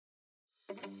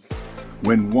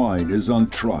When wine is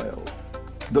on trial,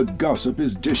 the gossip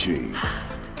is dishy.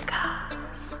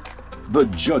 The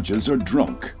judges are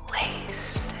drunk.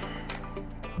 Wasted.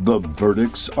 The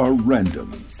verdicts are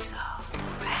random. So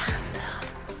random.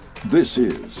 This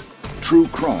is True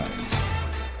Crimes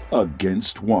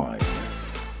Against Wine.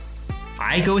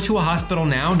 I go to a hospital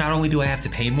now, not only do I have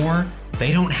to pay more,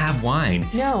 they don't have wine.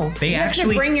 No, They you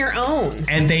actually have to bring your own.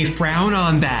 And they frown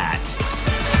on that.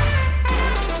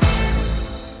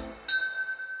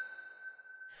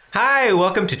 Hi,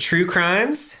 welcome to True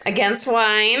Crimes. Against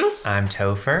Wine. I'm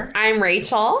Topher. I'm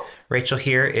Rachel. Rachel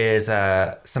here is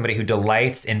somebody who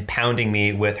delights in pounding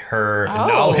me with her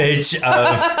knowledge of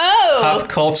pop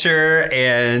culture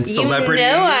and celebrities.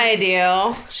 You know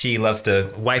I do. She loves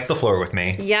to wipe the floor with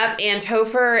me. Yep, and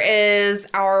Topher is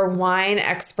our wine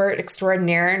expert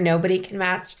extraordinaire. Nobody can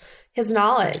match his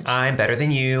knowledge. I'm better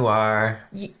than you are.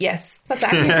 Yes, that's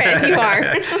accurate. You are.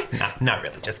 Not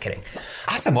really, just kidding.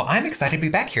 Awesome. Well, I'm excited to be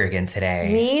back here again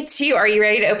today. Me too. Are you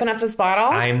ready to open up this bottle?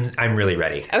 I'm really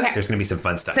ready. Okay. There's going to be some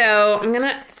fun stuff. So I'm going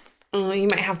to... Oh, you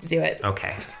might have to do it.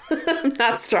 Okay. I'm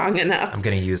not strong enough. I'm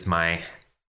going to use my...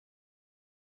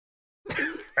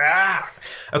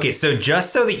 Okay, so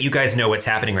just so that you guys know what's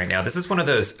happening right now, this is one of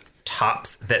those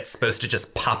tops that's supposed to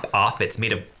just pop off. It's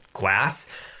made of glass.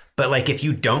 But like if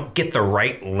you don't get the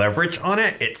right leverage on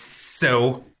it, it's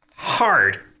so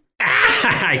hard.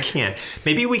 I can't.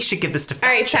 Maybe we should give this to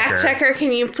fact checker. All right, fact checker,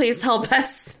 can you please help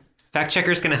us? Fact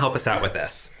checker's going to help us out with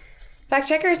this. Fact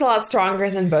checker is a lot stronger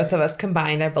than both of us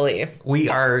combined, I believe. We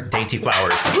are dainty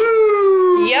flowers.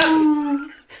 Yep.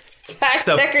 Fact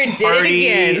checker did it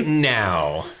again.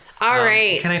 Now. All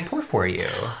right. Can I pour for you?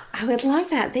 I would love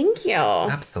that. Thank you.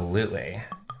 Absolutely.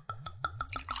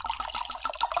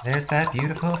 There's that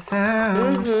beautiful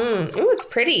sound. Mm-hmm. Ooh, it's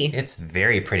pretty. It's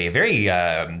very pretty. Very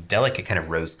delicate kind of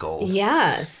rose gold.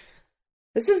 Yes.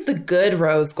 This is the good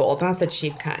rose gold, not the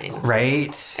cheap kind.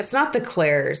 Right? It's not the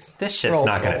Claire's. This shit's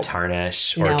not going to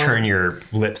tarnish or turn your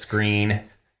lips green.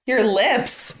 Your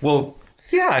lips? Well,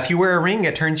 yeah, if you wear a ring,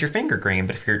 it turns your finger green.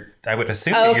 But if I would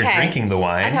assume that you're drinking the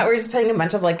wine. I thought we were just putting a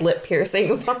bunch of like lip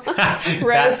piercings on.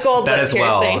 Rose gold lip piercings.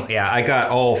 Well. Yeah, I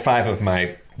got all 5 of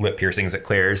my lip piercings at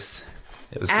Claire's.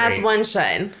 It was great. As one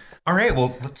should. All right,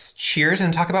 well, let's cheers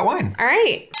and talk about wine. All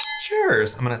right.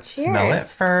 Cheers. I'm going to smell it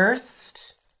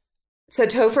first. So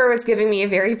Topher was giving me a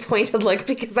very pointed look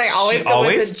because I always go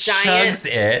with a giant. Chugs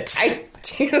it. I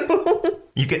do.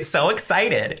 You get so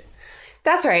excited.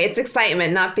 That's right. It's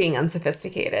excitement, not being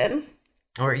unsophisticated.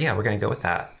 Or yeah, we're going to go with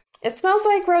that. It smells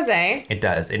like rosé. It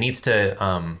does. It needs to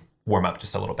warm up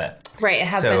just a little bit. Right. It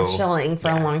has been chilling for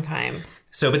a long time.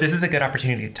 But this is a good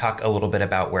opportunity to talk a little bit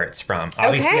about where it's from.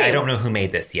 Obviously, I don't know who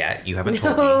made this yet. You haven't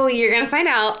told me. Oh, you're going to find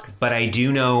out. But I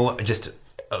do know just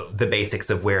the basics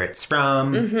of where it's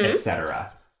from,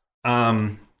 etc.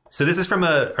 So this is from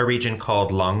a region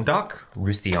called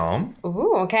Languedoc-Roussillon.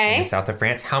 Ooh, okay. In the south of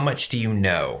France. How much do you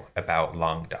know about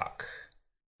Languedoc?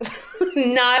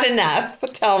 Not enough.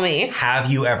 Tell me. Have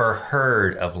you ever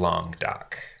heard of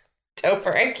Languedoc?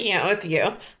 Topher, I can't with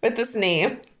you with this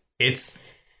name.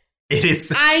 It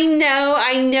is. I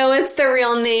know it's the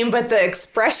real name, but the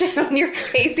expression on your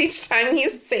face each time you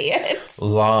say it.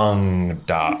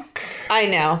 Languedoc. I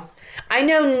know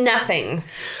nothing.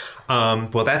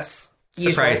 Well, that's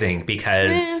surprising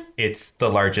because it's the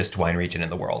largest wine region in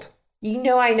the world. You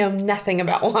know I know nothing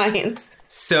about wines.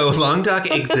 So Languedoc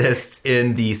exists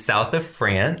in the south of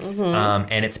France,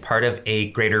 and it's part of a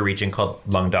greater region called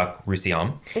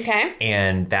Languedoc-Roussillon. Okay.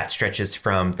 And that stretches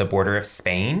from the border of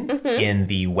Spain in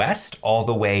the west all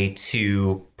the way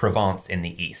to Provence in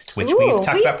the east, which we've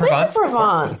talked about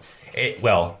Provence.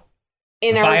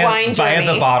 In our wine journey.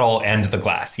 Via the bottle and the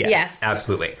glass, Yes.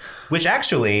 Absolutely. Which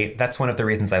actually, that's one of the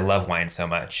reasons I love wine so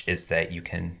much, is that you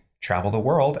can travel the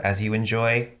world as you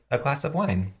enjoy a glass of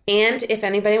wine. And if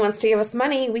anybody wants to give us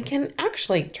money, we can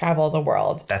actually travel the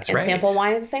world. That's and right. sample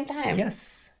wine at the same time.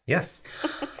 Yes.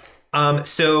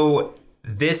 So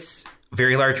this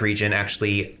very large region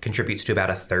actually contributes to about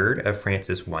a third of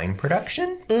France's wine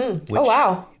production. Oh,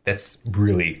 wow. That's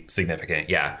really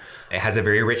significant, yeah. It has a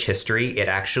very rich history. It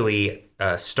actually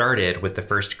started with the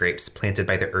first grapes planted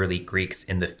by the early Greeks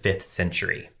in the 5th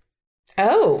century.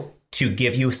 Oh. To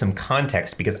give you some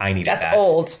context, because I needed that. That's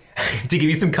old. To give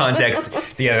you some context.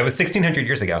 Yeah, that was 1,600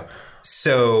 years ago.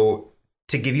 So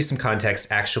to give you some context,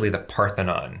 actually the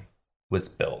Parthenon was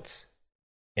built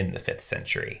in the 5th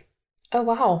century. Oh,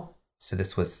 wow. So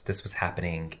this was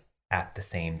happening at the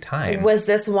same time. Was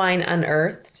this wine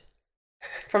unearthed?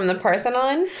 From the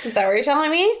Parthenon? Is that what you're telling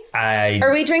me?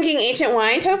 Are we drinking ancient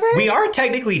wine, Topher? We are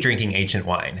technically drinking ancient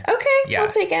wine. Okay, Yeah.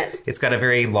 I'll take it. It's got a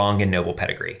very long and noble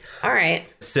pedigree. All right.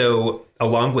 So,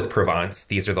 along with Provence,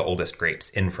 these are the oldest grapes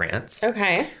in France.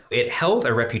 Okay. It held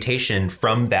a reputation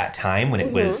from that time when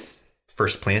it was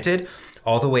first planted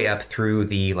all the way up through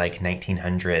the like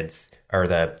 1900s or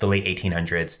the late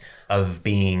 1800s of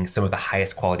being some of the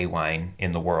highest quality wine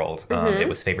in the world. It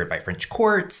was favored by French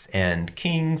courts and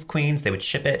kings, queens. They would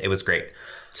ship it. It was great.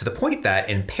 To the point that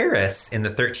in Paris in the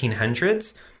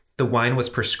 1300s, the wine was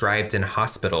prescribed in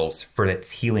hospitals for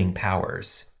its healing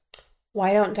powers.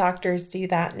 Why don't doctors do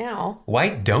that now? Why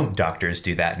don't doctors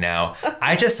do that now?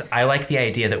 I like the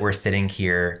idea that we're sitting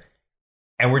here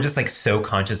and we're just like so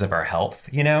conscious of our health,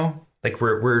 you know? Like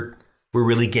we're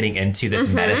really getting into this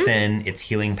medicine, its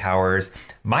healing powers.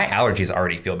 My allergies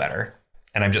already feel better.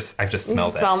 And I've just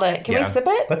smelled it. Smelled it. Can we sip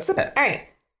it? Let's sip it. All right.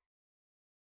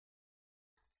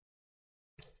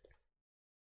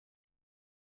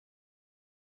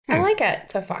 I like it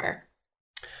so far.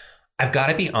 I've got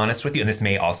to be honest with you, and this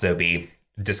may also be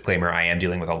disclaimer, I am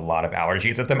dealing with a lot of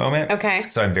allergies at the moment. Okay.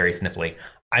 So I'm very sniffly.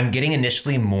 I'm getting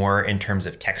initially more in terms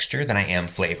of texture than I am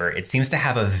flavor. It seems to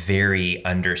have a very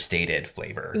understated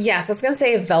flavor. Yes, I was going to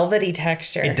say velvety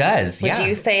texture. It does, Would yeah.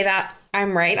 you say that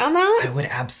I'm right on that? I would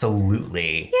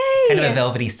absolutely. Yay! Kind of a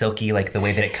velvety, silky, like the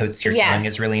way that it coats your tongue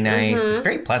is really nice. It's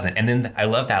very pleasant. And then I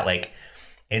love that like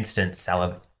instant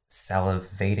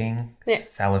salivating. Yeah.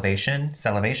 Salivation,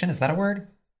 is that a word?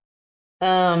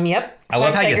 Yep. I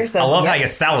love how Tiger says how you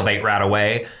yes. salivate right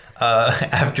away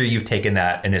after you've taken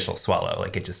that initial swallow.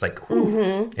 Like it just like,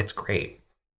 whew, it's great.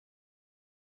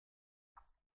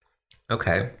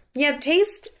 Okay. Yeah, the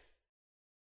taste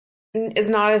is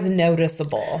not as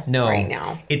noticeable right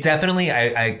now. It definitely,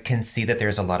 I can see that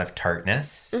there's a lot of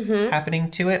tartness happening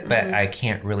to it, but I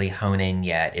can't really hone in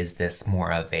yet. Is this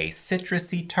more of a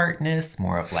citrusy tartness,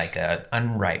 more of like an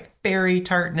unripe berry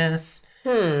tartness?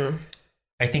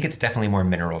 I think it's definitely more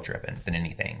mineral driven than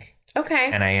anything. Okay.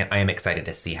 And I am excited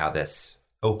to see how this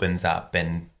opens up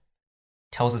and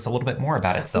tells us a little bit more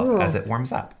about itself as it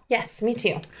warms up. Yes, me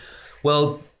too.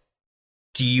 Well,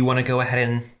 do you want to go ahead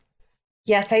and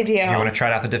Yes, I do. you want to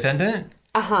try out the defendant?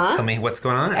 Uh-huh. Tell me what's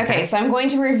going on? Okay, so I'm going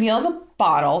to reveal the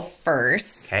bottle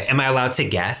first. Okay. Am I allowed to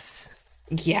guess?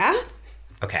 Yeah.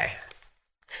 Okay.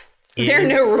 There are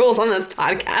no rules on this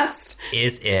podcast.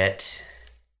 Is it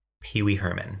Pee Wee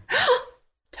Herman?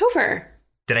 Topher.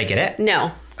 Did I get it?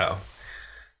 No. Oh. All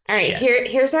right, Shit.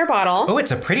 here's our bottle. Oh,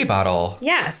 it's a pretty bottle.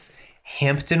 Yes.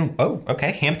 Hampton. Oh,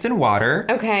 okay. Hampton Water.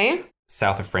 Okay.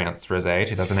 South of France Rosé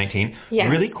 2019. Yes.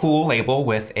 Really cool label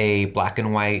with a black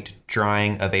and white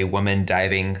drawing of a woman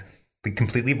diving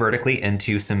completely vertically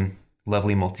into some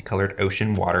lovely multicolored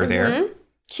ocean water there.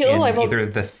 Cute In label. either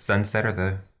the sunset or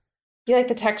the... You like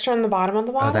the texture on the bottom of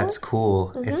the bottle? Oh, that's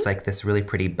cool. It's like this really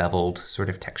pretty beveled sort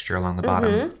of texture along the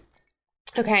bottom.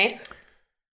 Okay.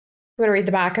 You want to read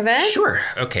the back of it? Sure.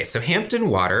 Okay, so Hampton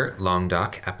Water,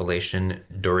 Languedoc, appellation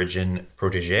d'origine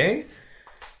protégée.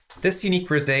 This unique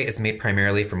rosé is made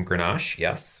primarily from Grenache,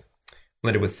 yes.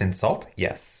 Blended with Cinsault,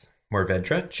 yes.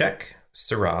 Mourvedre, check.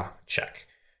 Syrah, check.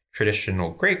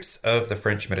 Traditional grapes of the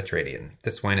French Mediterranean.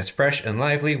 This wine is fresh and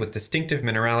lively with distinctive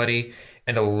minerality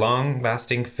and a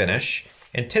long-lasting finish,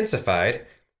 intensified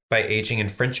by aging in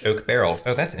French oak barrels.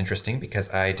 Oh, that's interesting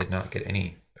because I did not get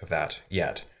any of that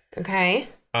yet. Okay.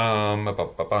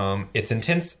 Its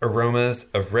intense aromas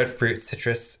of red fruit,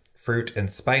 citrus, fruit,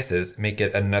 and spices make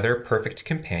it another perfect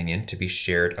companion to be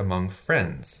shared among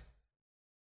friends.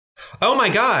 Oh my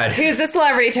God! Who's the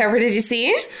celebrity, Topher? Did you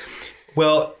see?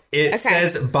 Well, it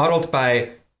says bottled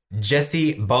by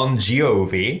Jesse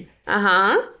Bongiovi,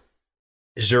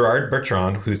 Gerard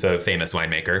Bertrand, who's a famous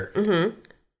winemaker,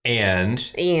 and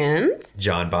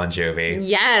John Bon Jovi.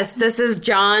 Yes, this is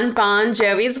John Bon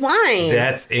Jovi's wine.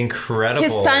 That's incredible.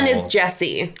 His son is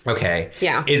Jesse. Okay.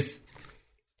 Yeah.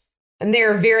 And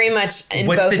they're very much in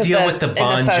what's both the deal of with the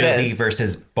Bon Jovi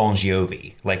versus Bon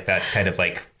Jovi? Like that kind of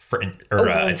like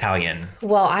Italian.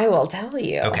 Well, I will tell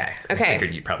you. Okay. I Okay.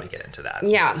 figured you'd probably get into that.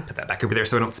 Yeah. Let's put that back over there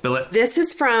so I don't spill it. This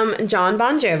is from John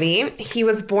Bon Jovi. He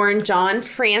was born John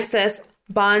Francis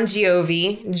Bon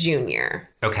Jovi Jr.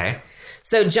 Okay.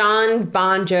 So John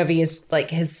Bon Jovi is like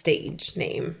his stage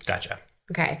name. Gotcha.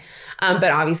 Okay.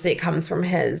 But obviously it comes from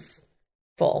his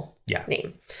full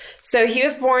name. So he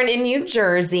was born in New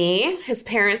Jersey. His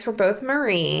parents were both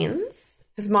Marines.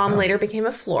 His mom later became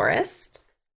a florist.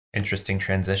 Interesting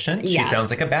transition. Yes. She sounds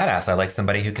like a badass. I like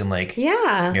somebody who can like,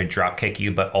 drop kick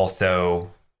you, but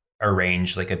also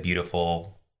arrange like a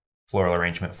beautiful floral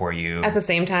arrangement for you. At the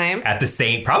same time?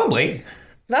 Probably.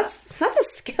 That's a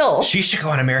skill. She should go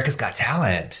on America's Got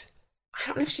Talent. I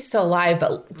don't know if she's still alive,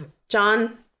 but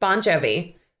John Bon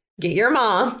Jovi, get your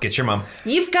mom. Get your mom.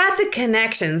 You've got the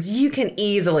connections. You can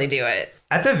easily do it.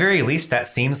 At the very least, that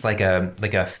seems like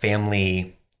a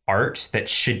family art that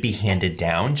should be handed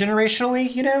down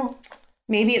generationally, you know?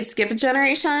 Maybe it's skip a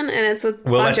generation and it's with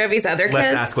Bon Jovi's other kids.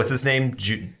 Let's ask, what's his name?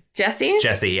 Jesse?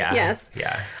 Jesse, yeah. Yes.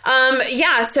 Yeah.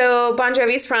 Yeah, so Bon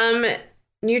Jovi's from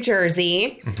New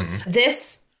Jersey. Mm-hmm.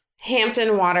 This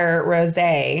Hampton Water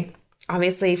Rosé,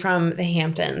 obviously from the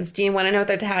Hamptons. Do you want to know what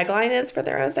their tagline is for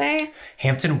the rosé?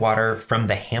 Hampton Water from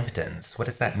the Hamptons. What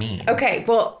does that mean? Okay,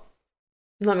 well,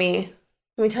 let me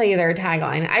tell you their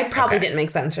tagline. I probably didn't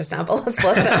make sense just now, but let's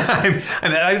listen.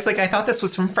 I was like, I thought this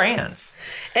was from France.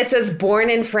 It says, born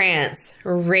in France,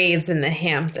 raised in the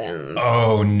Hamptons.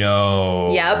 Oh,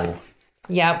 no.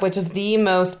 Yep, which is the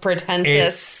most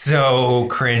pretentious. It's so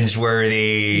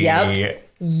cringeworthy.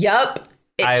 Yep.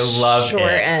 I love sure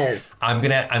it. Is. I'm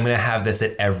gonna have this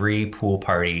at every pool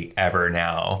party ever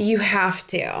now. You have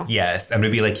to. Yes, I'm gonna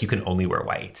be like, you can only wear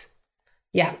white.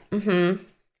 Yeah. Mm-hmm.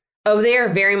 Oh, they are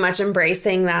very much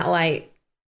embracing that like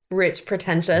rich,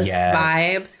 pretentious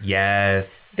vibe.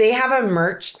 Yes. They have a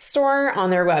merch store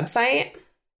on their website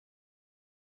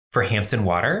for Hampton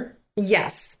Water.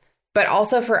 Yes, but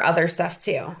also for other stuff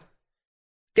too.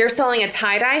 They're selling a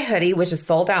tie-dye hoodie, which is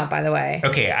sold out, by the way.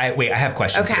 Okay, I have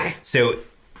questions. Okay. Here. So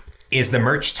is the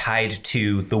merch tied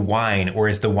to the wine, or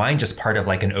is the wine just part of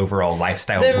like an overall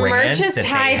lifestyle brand? The merch is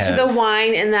tied to the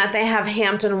wine in that they have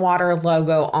Hampton Water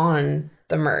logo on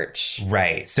the merch.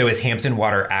 Right. So is Hampton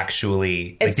Water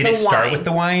actually, like, did it start with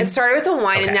the wine? It started with the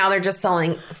wine, and now they're just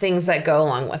selling things that go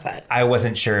along with it. I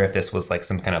wasn't sure if this was like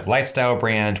some kind of lifestyle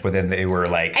brand where then they were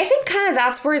like... I think kind of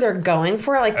that's where they're going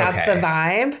for. Like, that's the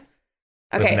vibe.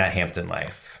 Okay. Living that Hampton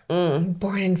life.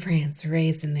 Born in France,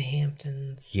 raised in the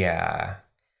Hamptons. Yeah.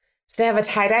 So they have a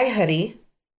tie-dye hoodie,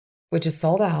 which is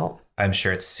sold out. I'm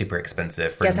sure it's super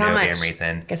expensive for no damn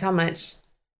reason. Guess how much?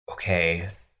 Okay.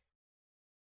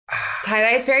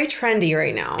 Tie-dye is very trendy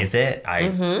right now. Is it?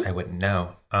 I wouldn't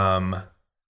know.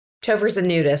 Topher's a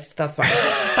nudist, that's why.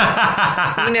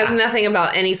 He knows nothing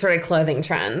about any sort of clothing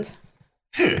trend.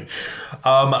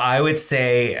 I would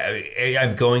say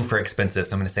I'm going for expensive,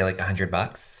 so I'm going to say like $100.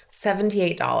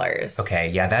 $78.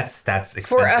 Okay, yeah, that's expensive.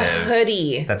 For a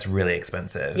hoodie. That's really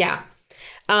expensive. Yeah.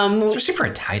 Especially for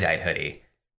a tie-dyed hoodie.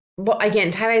 Well,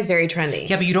 again, tie-dye is very trendy.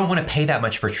 Yeah, but you don't want to pay that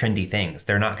much for trendy things.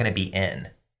 They're not going to be in.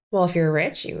 Well, if you're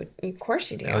rich, of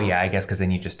course you do. Oh, yeah, I guess because then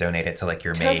you just donate it to like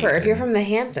your maid. Topher, if you're from the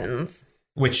Hamptons.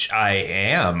 Which I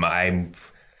am. I'm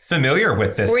familiar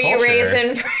with this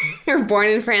culture. You're born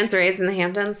in France, raised in the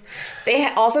Hamptons? They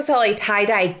also sell a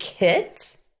tie-dye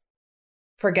kit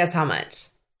for guess how much?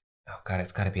 Oh, God,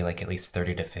 it's got to be like at least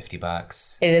 $30 to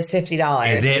 $50. It is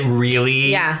 $50. Is it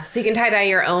really? Yeah, so you can tie-dye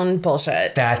your own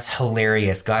bullshit. That's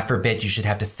hilarious. God forbid you should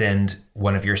have to send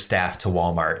one of your staff to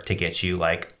Walmart to get you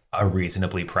like a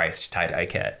reasonably priced tie-dye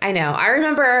kit. I know. I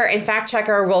remember, and fact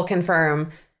checker will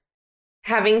confirm,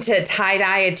 having to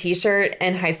tie-dye a t-shirt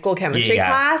in high school chemistry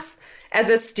class as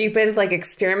a stupid like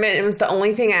experiment. It was the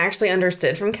only thing I actually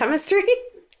understood from chemistry.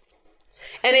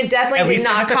 And it definitely did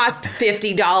not cost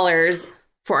 $50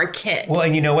 for a kit. Well,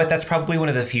 and you know what? That's probably one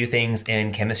of the few things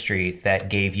in chemistry that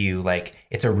gave you like,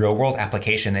 it's a real world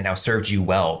application that now served you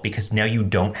well, because now you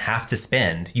don't have to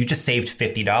spend. You just saved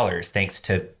 $50 thanks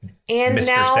to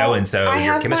Mr. So-and-so,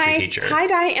 your chemistry teacher.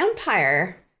 Tie-dye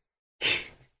empire.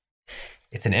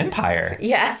 It's an empire.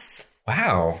 Yes.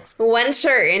 Wow. One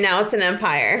shirt and now it's an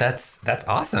empire. That's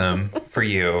awesome for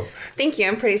you. Thank you.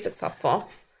 I'm pretty successful. All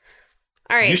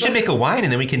right. You should make a wine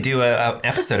and then we can do an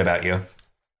episode about you.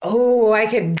 Oh, I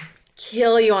could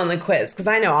kill you on the quiz because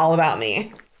I know all about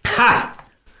me. Ha!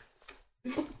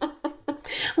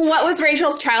 What was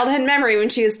Rachel's childhood memory when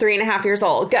she was 3.5 years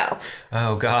old? Go.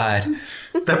 Oh, God.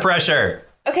 The pressure.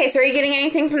 Okay, so are you getting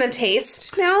anything from the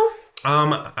taste now?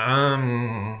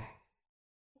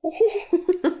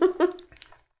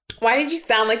 Why did you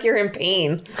sound like you're in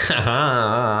pain?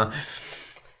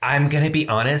 I'm going to be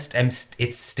honest.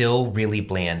 It's still really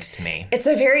bland to me. It's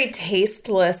a very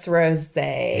tasteless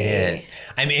rosé. It is.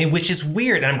 I mean, which is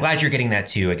weird. And I'm glad you're getting that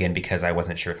too, again, because I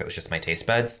wasn't sure if it was just my taste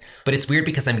buds. But it's weird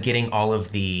because I'm getting all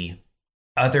of the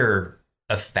other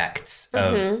effects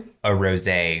of a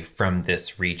rosé from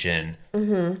this region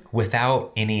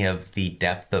without any of the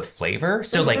depth of flavor.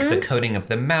 So like the coating of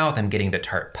the mouth, I'm getting the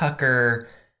tart pucker,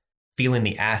 feeling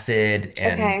the acid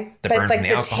and the burn from the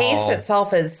alcohol. The taste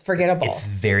itself is forgettable. It's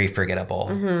very forgettable.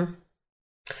 I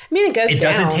mean, it goes down. It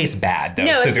doesn't taste bad though.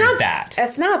 No, so there's that.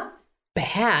 It's not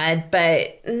bad,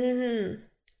 but it's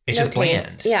just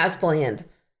bland. Yeah, it's bland.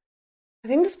 I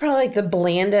think this is probably like the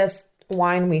blandest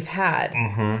wine we've had.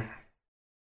 Mm-hmm.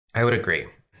 I would agree.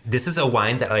 This is a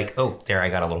wine that like, oh, there I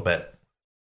got a little bit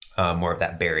more of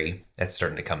that berry that's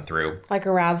starting to come through. Like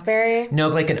a raspberry? No,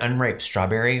 like an unripe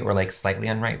strawberry or like slightly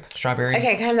unripe strawberry.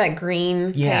 Okay, kind of that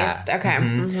green taste.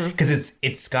 Okay. Because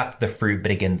it's got the fruit,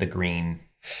 but again, the green,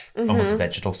 almost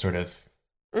vegetal sort of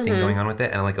thing going on with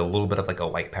it. And like a little bit of like a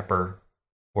white pepper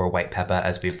or white pepper,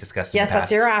 as we've discussed in the past. Yes,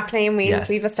 that's your rap name.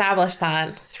 We've established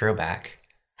that. Throwback.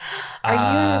 Are you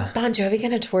and Bon Jovi going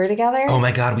to tour together? Oh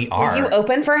my God, we are. Will you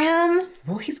open for him?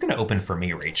 Well, he's going to open for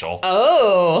me, Rachel.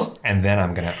 Oh. And then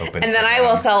I'm going to open And then I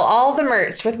will sell all the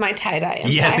merch with my tie-dye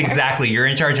empire. Yes, exactly. You're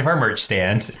in charge of our merch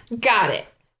stand. Got it.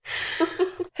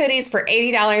 Hoodies for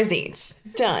 $80 each.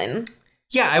 Done.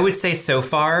 Yeah, I would say so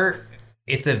far,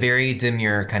 it's a very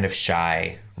demure, kind of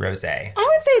shy rosé. I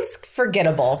would say it's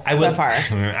forgettable so far.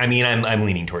 I mean, I'm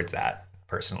leaning towards that,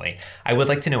 personally. I would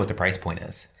like to know what the price point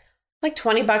is. Like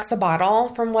 $20 a bottle,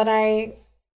 from what I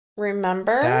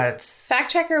remember. That's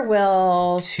fact checker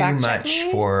will too much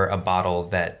for a bottle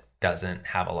that doesn't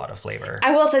have a lot of flavor. I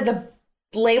will say the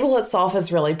label itself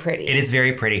is really pretty. It is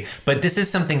very pretty, but this is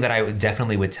something that I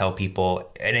definitely would tell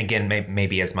people. And again,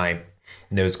 maybe as my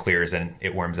nose clears and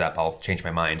it warms up, I'll change my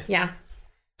mind. Yeah,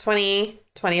 $20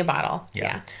 a bottle.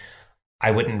 Yeah. I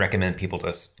wouldn't recommend people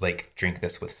to like drink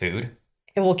this with food.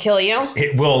 It will kill you?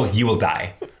 It will. You will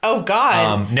die. Oh,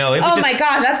 God. No. It would my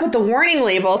God. That's what the warning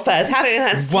label says. How did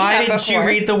I not see Why that didn't before? you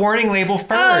read the warning label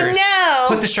first? Oh, no.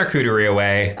 Put the charcuterie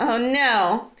away. Oh,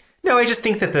 no. No, I just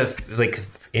think that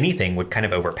anything would kind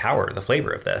of overpower the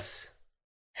flavor of this.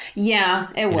 Yeah,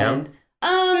 it would. Know?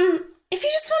 If you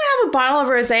just want to have a bottle of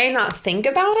rosé and not think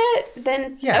about it,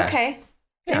 then okay,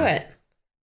 do it.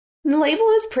 The label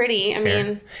is pretty. It's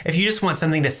fair. If you just want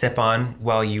something to sip on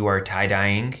while you are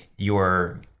tie-dyeing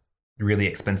your really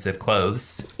expensive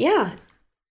clothes. Yeah.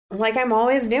 Like I'm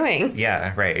always doing.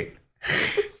 Yeah, right.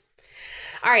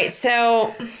 All right,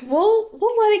 so we'll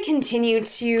let it continue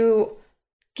to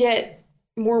get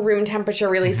more room temperature,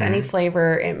 release any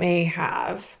flavor it may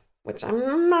have, which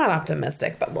I'm not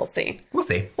optimistic, but we'll see. We'll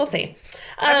see.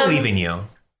 I believe in you.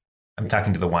 I'm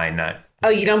talking to the wine, not... Oh,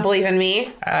 you don't believe in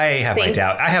me? I have my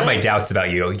doubt. I have my doubts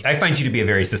about you. I find you to be a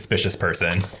very suspicious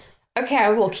person. Okay, I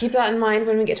will keep that in mind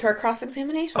when we get to our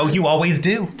cross-examination. Oh, you always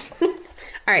do. All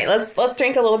right, let's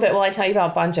drink a little bit while I tell you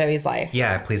about Bon Jovi's life.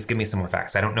 Yeah, please give me some more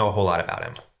facts. I don't know a whole lot about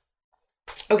him.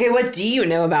 Okay, what do you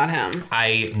know about him?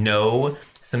 I know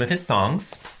some of his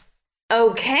songs.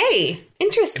 Okay,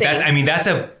 interesting. That's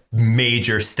a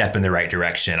major step in the right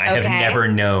direction. I have never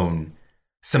known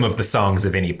some of the songs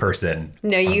of any person.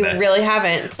 No, you really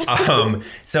haven't.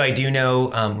 So I do know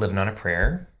Living on a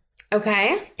Prayer.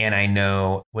 Okay. And I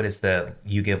know, what is the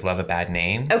You Give Love a Bad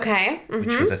Name? Okay. Mm-hmm.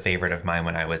 Which was a favorite of mine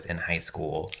when I was in high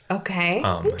school. Okay.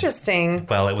 Interesting.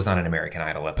 Well, it was on an American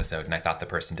Idol episode, and I thought the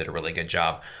person did a really good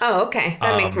job. Oh, okay.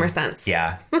 That makes more sense.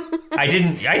 Yeah. I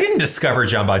didn't discover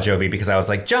John Bon Jovi because I was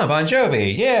like, John Bon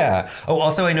Jovi, yeah. Oh,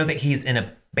 also I know that he's in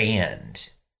a band.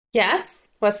 Yes?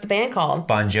 What's the band called?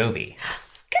 Bon Jovi.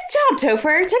 Good job,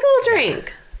 Topher. Take a little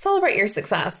drink. Celebrate your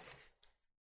success.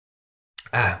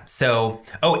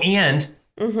 And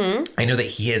I know that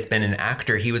he has been an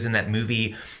actor. He was in that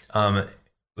movie,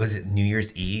 was it New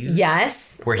Year's Eve?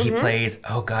 Yes. Where he plays,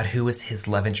 oh God, who was his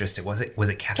love interest? Was it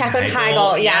Katherine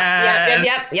Heigl?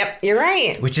 Yes. Yep. You're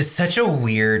right. Which is such a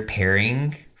weird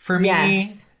pairing for me.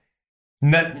 Yes.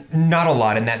 Not a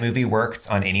lot in that movie worked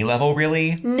on any level,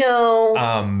 really.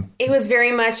 No. It was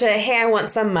very much a, hey, I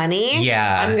want some money.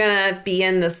 Yeah. I'm going to be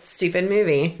in this stupid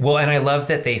movie. Well, and I love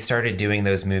that they started doing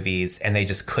those movies and they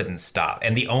just couldn't stop.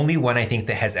 And the only one I think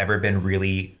that has ever been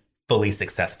really fully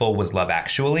successful was Love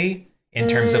Actually. In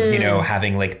terms of,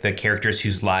 having like the characters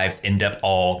whose lives end up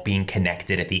all being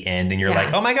connected at the end. And you're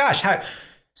like, oh my gosh,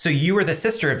 so you were the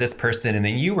sister of this person and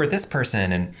then you were this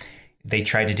person. And they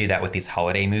tried to do that with these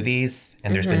holiday movies,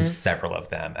 and there's been several of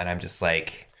them. And I'm just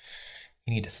like,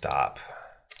 you need to stop.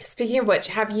 Speaking of which,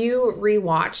 have you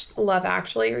rewatched Love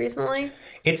Actually recently?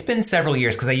 It's been several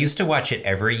years because I used to watch it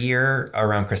every year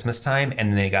around Christmas time.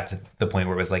 And then it got to the point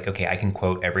where it was like, okay, I can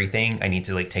quote everything. I need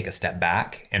to like take a step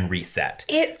back and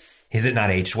reset. Has it not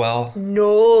aged well?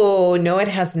 No, it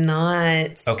has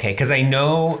not. Okay, because I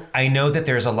know that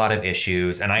there's a lot of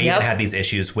issues, and I even had these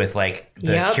issues with like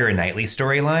the Keira Knightley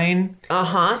storyline.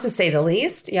 To say the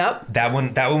least. Yep. That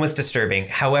one was disturbing.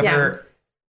 However,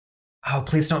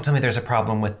 please don't tell me there's a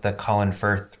problem with the Colin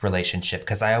Firth relationship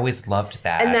because I always loved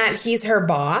that. And that he's her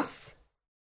boss.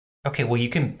 Okay, well you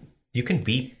can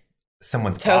be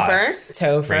someone's boss,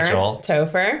 Rachel.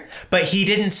 Topher. But he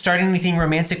didn't start anything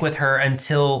romantic with her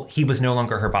until he was no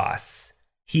longer her boss.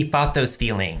 He fought those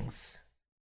feelings.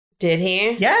 Did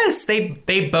he? Yes,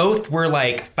 they both were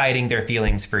like fighting their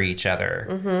feelings for each other.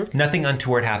 Mm-hmm. Nothing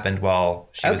untoward happened while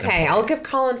she was Okay, I'll give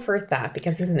Colin Firth that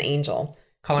because he's an angel.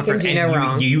 Colin Firth,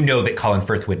 you know that Colin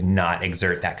Firth would not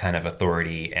exert that kind of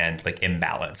authority and like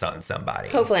imbalance on somebody.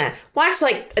 Hopefully not. Watch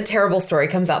like a terrible story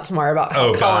comes out tomorrow about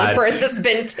how Colin Firth has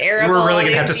been terrible. We're really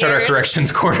gonna have to start our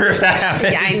corrections corner if that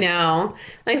happens. Yeah, I know.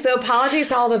 Like, so apologies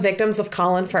to all the victims of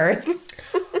Colin Firth.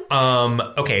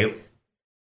 Okay.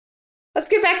 Let's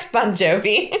get back to Bon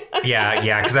Jovi.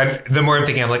 yeah, because the more I'm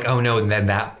thinking, I'm like, oh no, and then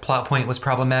that plot point was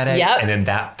problematic. Yep. And then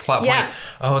that plot point.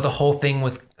 Oh, the whole thing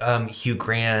with Hugh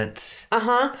Grant.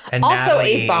 Uh-huh. And also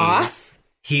Natalie. A boss.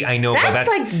 I know, that's, but that's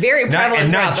like very prevalent.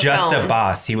 And not the just film. a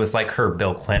boss. He was like her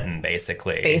Bill Clinton,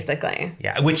 basically. Basically.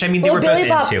 Yeah, which I mean, they were both Billy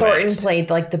Bob into Thornton it. played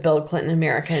like the Bill Clinton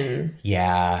American.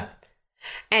 Yeah.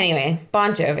 Anyway,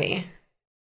 Bon Jovi.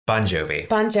 Bon Jovi.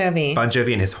 Bon Jovi. Bon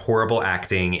Jovi and his horrible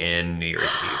acting in New Year's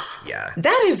Eve. Yeah.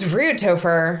 That is rude,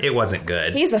 Topher. It wasn't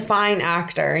good. He's a fine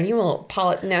actor, and you will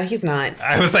No, he's not.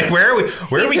 I was like, where are we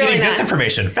really getting not. this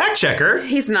information? Fact checker.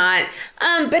 He's not.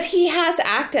 But he has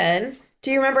acted.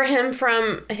 Do you remember him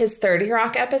from his 30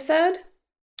 Rock episode?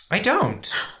 I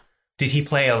don't. Did he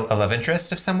play a love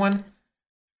interest of someone?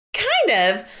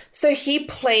 Kind of. So he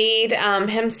played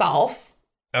himself.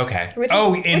 Okay.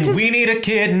 We Need a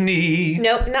Kidney.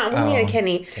 Nope, not We Need a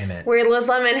Kidney. Damn it. Where Liz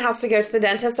Lemon has to go to the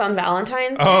dentist on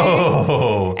Valentine's Day.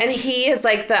 Oh. And he is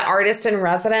like the artist in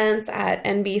residence at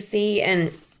NBC,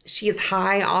 and she's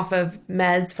high off of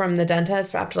meds from the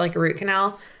dentist after like a root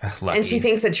canal. Lucky. And she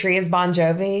thinks the tree is Bon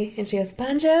Jovi, and she goes,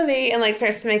 Bon Jovi, and like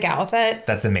starts to make out with it.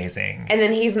 That's amazing. And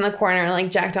then he's in the corner,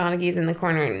 like Jack Donaghy's in the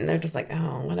corner, and they're just like,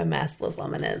 oh, what a mess Liz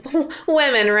Lemon is.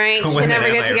 Women, right? Can never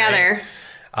get together. Right?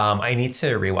 I need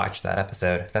to rewatch that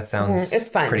episode. That sounds it's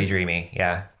fun. Pretty dreamy.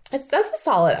 Yeah. That's a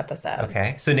solid episode.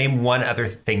 Okay. So name one other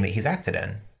thing that he's acted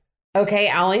in. Okay,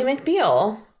 Ally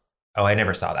McBeal. Oh, I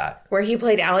never saw that. Where he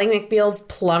played Ally McBeal's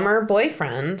plumber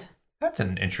boyfriend. That's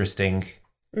an interesting.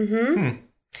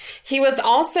 He was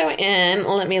also in,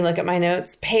 let me look at my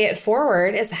notes, Pay It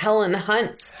Forward as Helen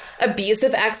Hunt's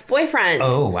abusive ex-boyfriend.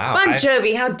 Oh, wow. Bon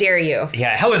Jovi, how dare you?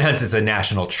 Yeah, Helen Hunt is a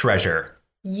national treasure.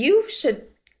 You should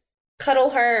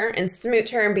cuddle her and smooch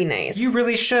her and be nice. You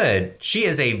really should. She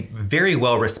is a very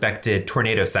well-respected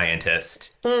tornado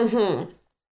scientist. Mm-hmm.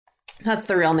 That's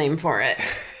the real name for it.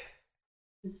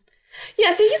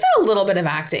 Yeah, so he's done a little bit of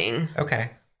acting. Okay.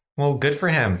 Well, good for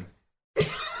him.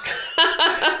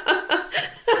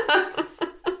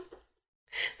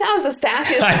 That was the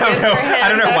sassiest I don't good know. for him I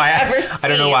don't know that why. I've ever seen. I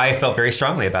don't know why I felt very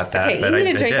strongly about that. Okay, but you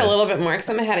need to drink did. a little bit more because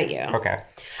I'm ahead of you. Okay.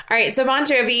 All right, so Bon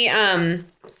Jovi, I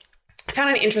found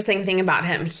an interesting thing about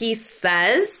him. He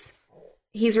says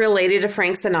he's related to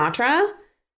Frank Sinatra.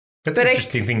 That's an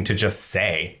interesting thing to just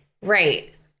say.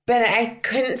 Right. But I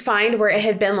couldn't find where it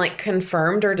had been like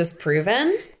confirmed or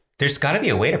disproven. There's got to be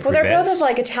a way to prove it. Well, they're both of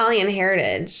like Italian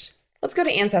heritage. Let's go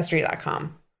to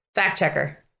Ancestry.com. Fact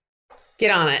checker.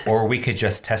 Get on it. Or we could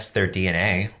just test their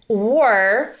DNA.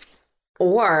 Or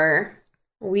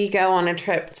we go on a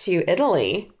trip to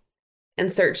Italy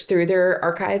and search through their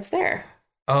archives there.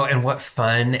 Oh, and what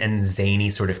fun and zany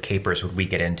sort of capers would we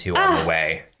get into on the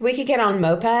way? We could get on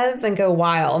mopeds and go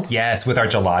wild. Yes, with our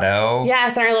gelato.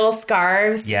 Yes, and our little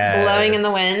scarves blowing in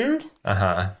the wind.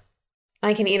 Uh-huh.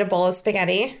 I can eat a bowl of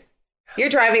spaghetti. You're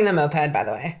driving the moped, by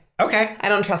the way. Okay. I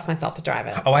don't trust myself to drive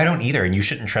it. Oh, I don't either, and you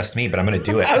shouldn't trust me, but I'm going to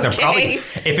do it. Okay.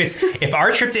 If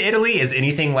our trip to Italy is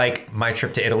anything like my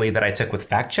trip to Italy that I took with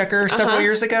Fact Checker several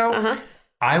years ago,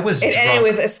 I was drunk. It ended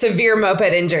with severe moped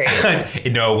injuries.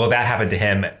 No, well, that happened to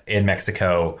him in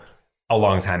Mexico a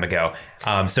long time ago.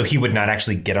 So he would not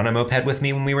actually get on a moped with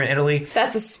me when we were in Italy.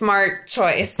 That's a smart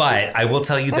choice. But I will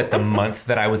tell you that the month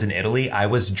that I was in Italy, I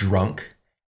was drunk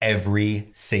every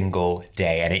single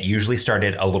day, and it usually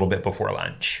started a little bit before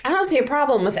lunch. I don't see a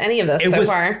problem with any of this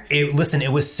far. Listen,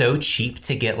 it was so cheap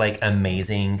to get like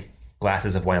amazing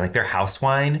glasses of wine. Like their house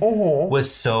wine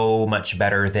was so much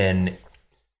better than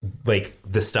like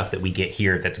the stuff that we get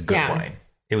here that's good wine.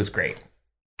 It was great.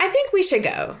 I think we should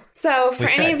go. So for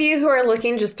any of you who are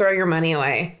looking, just throw your money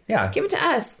away. Yeah. Give it to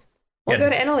us. We'll go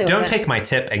to Italy with it. Don't take my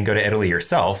tip and go to Italy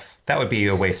yourself. That would be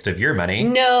a waste of your money.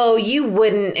 No, you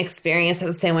wouldn't experience it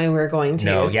the same way we were going to.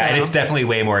 No, yeah, and it's definitely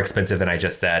way more expensive than I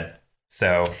just said.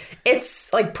 So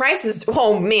it's like prices.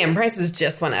 Oh man, prices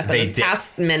just went up in this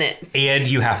past minute. And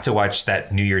you have to watch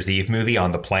that New Year's Eve movie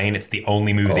on the plane. It's the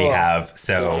only movie they have.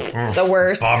 So the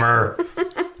worst.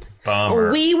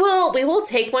 Bummer. We will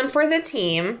take one for the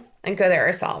team and go there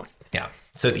ourselves. Yeah.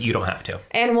 So that you don't have to.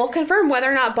 And we'll confirm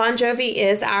whether or not Bon Jovi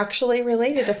is actually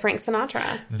related to Frank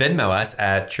Sinatra. Venmo us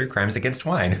at True Crimes Against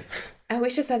Wine. Oh, we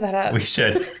should set that up. We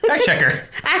should. Fact checker.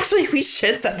 Actually, we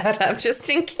should set that up just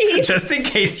in case. Just in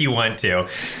case you want to.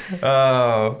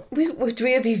 Oh. We would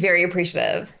be very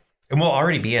appreciative. And we'll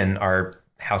already be in our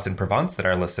house in Provence that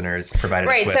our listeners provided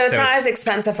us with. Right, so it's not as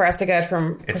expensive for us to go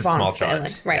from it's Provence a small to jaunt.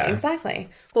 Italy. Right, exactly.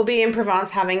 We'll be in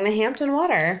Provence having the Hampton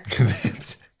water. I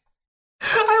love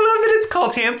that it's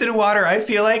called Hampton Water. I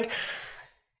feel like...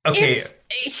 Okay.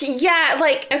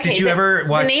 Okay. Did you ever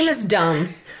watch... The name is dumb.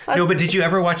 No, but did you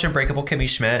ever watch Unbreakable Kimmy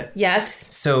Schmidt? Yes.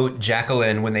 So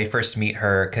Jacqueline, when they first meet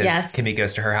her, because Kimmy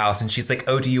goes to her house and she's like,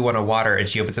 oh, do you want a water? And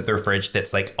she opens up the fridge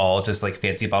that's like all just like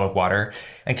fancy bottled water.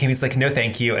 And Kimmy's like, no,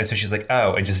 thank you. And so she's like,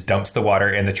 oh, and just dumps the water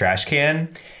in the trash can.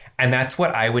 And that's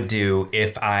what I would do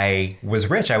if I was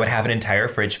rich. I would have an entire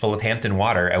fridge full of Hampton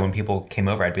water. And when people came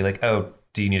over, I'd be like, oh,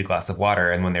 do you need a glass of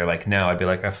water? And when they're like, no, I'd be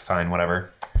like, oh, fine,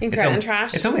 whatever. You throw it in the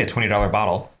trash? It's only a $20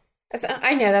 bottle.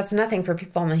 I know, that's nothing for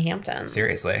people in the Hamptons.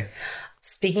 Seriously.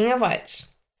 Speaking of which,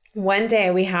 one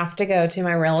day we have to go to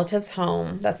my relative's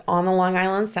home that's on the Long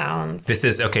Island Sound. This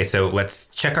is, okay, so let's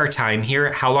check our time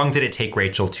here. How long did it take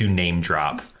Rachel to name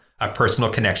drop a personal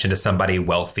connection to somebody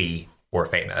wealthy or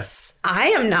famous? I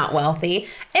am not wealthy.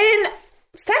 And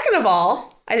second of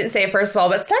all, I didn't say it first of all,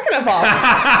 but second of all,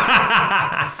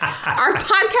 our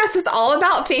podcast is all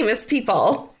about famous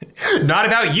people. Not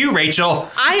about you, Rachel.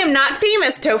 I am not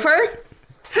famous, Topher.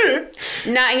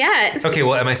 Not yet. Okay,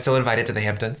 well, am I still invited to the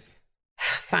Hamptons?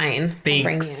 Fine. Thanks. I'll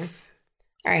bring you.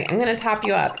 All right, I'm going to top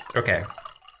you up. Okay.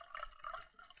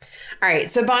 All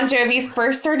right, so Bon Jovi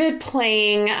first started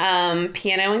playing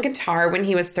piano and guitar when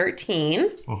he was 13.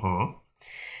 Uh-huh.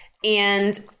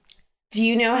 And do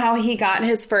you know how he got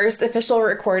his first official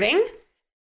recording?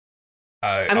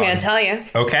 I'm going to tell you.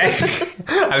 Okay.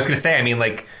 I was going to say, I mean,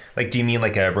 like, do you mean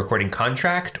like a recording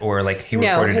contract or like he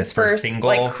recorded his first single?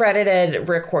 Like credited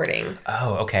recording.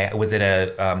 Oh, okay. Was it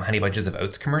a Honey Bunches of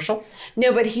Oats commercial?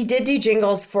 No, but he did do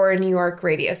jingles for a New York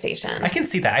radio station. I can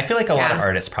see that. I feel like a lot of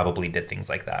artists probably did things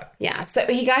like that. Yeah. So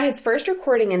he got his first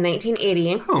recording in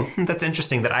 1980. Oh, that's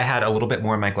interesting that I had a little bit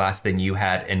more in my glass than you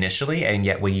had initially. And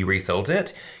yet when you refilled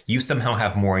it, you somehow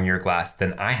have more in your glass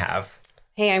than I have.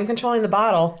 Hey, I'm controlling the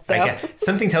bottle. So.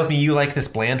 Something tells me you like this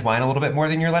bland wine a little bit more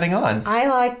than you're letting on. I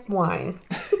like wine.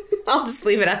 I'll just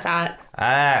leave it at that.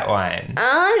 Wine.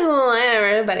 I like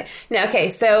wine, everybody. No, okay.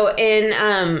 So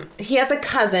he has a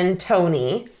cousin,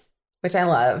 Tony, which I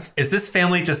love. Is this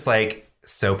family just like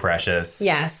so precious?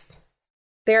 Yes,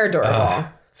 they're adorable. Ugh.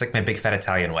 It's like my big fat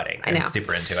Italian wedding. I know. I'm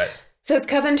super into it. So his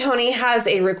cousin Tony has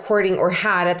a recording, or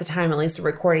had at the time at least, a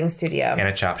recording studio and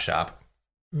a chop shop.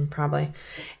 Probably.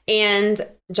 And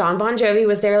John Bon Jovi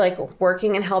was there like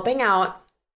working and helping out.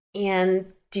 And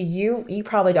you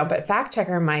probably don't, but fact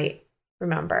checker might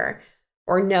remember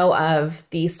or know of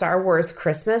the Star Wars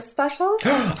Christmas special.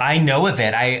 I know of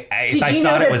it. I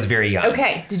thought it was very young.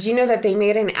 Okay. Did you know that they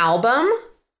made an album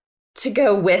to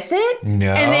go with it?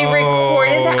 No. And they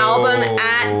recorded the album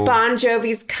at Bon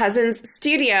Jovi's cousin's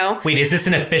studio. Wait, is this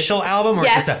an official album or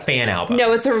is this a fan album?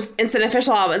 No, it's an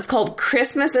official album. It's called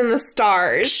Christmas in the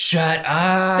Stars. Shut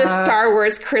up. The Star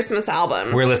Wars Christmas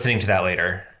album. We're listening to that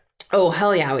later. Oh,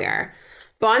 hell yeah, we are.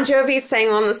 Bon Jovi sang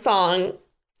on the song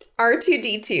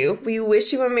R2-D2, We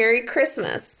Wish You a Merry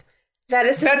Christmas. That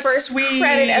is his first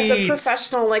credit as a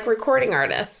professional recording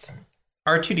artist.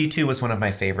 R2-D2 was one of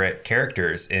my favorite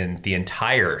characters in the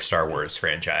entire Star Wars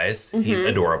franchise. Mm-hmm. He's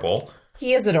adorable.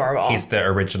 He is adorable. He's the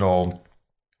original,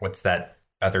 what's that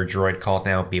other droid called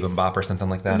now? Bebop or something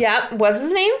like that? Yep. What's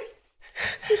his name?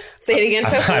 Say it again,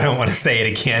 Topher. I don't want to say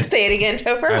it again. Say it again,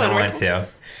 Topher. I don't want to.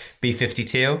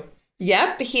 B-52?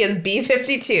 Yep, he is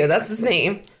B-52. That's his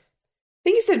name. I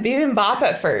think he said bibimbap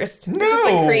at first. No. Which is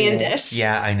the Korean dish.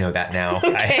 Yeah, I know that now.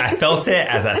 Okay. I felt it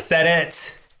as I said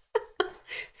it.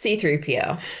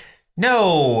 C-3PO.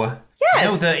 No.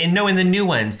 Yes. No, in the new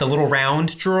ones, the little round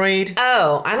droid.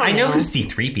 Oh, I don't know. I know who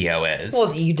C-3PO is.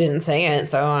 Well, you didn't say it,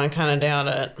 so I kind of doubt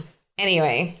it.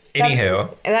 Anyway.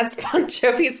 Anywho. That's Bon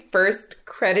Jovi's first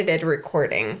credited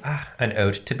recording. An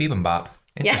ode to bibimbap.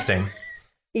 Interesting.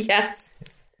 Yeah. Yes.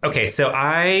 Okay, so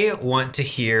I want to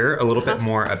hear a little bit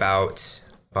more about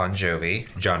Bon Jovi,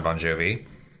 John Bon Jovi.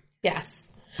 Yes.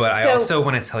 But I also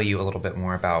want to tell you a little bit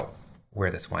more about where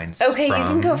this wine's from. Okay, you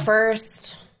can go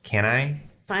first. Can I?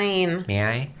 Fine. May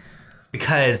I?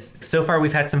 Because so far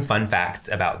we've had some fun facts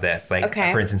about this. Like,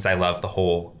 for instance, I love the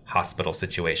whole hospital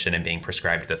situation and being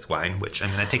prescribed this wine, which I'm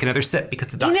going to take another sip because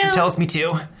the doctor tells me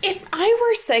to. If I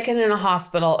were sick and in a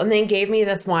hospital and they gave me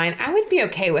this wine, I would be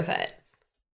okay with it.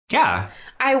 Yeah.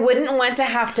 I wouldn't want to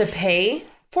have to pay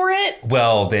for it.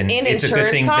 Well, then and it's a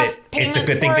good thing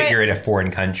that you're in a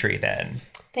foreign country then.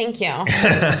 Thank you.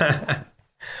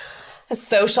 A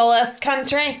socialist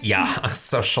country? Yeah, a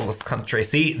socialist country.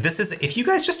 See, this is, if you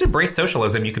guys just embrace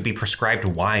socialism, you could be prescribed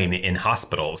wine in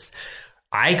hospitals.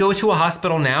 I go to a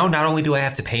hospital now, not only do I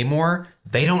have to pay more,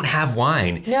 they don't have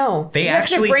wine. No, they you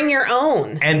actually have to bring your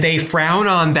own. And they frown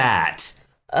on that.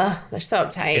 Ugh, they're so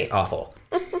uptight. It's awful.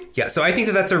 Yeah, so I think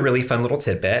that that's a really fun little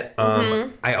tidbit.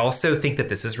 I also think that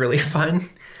this is really fun.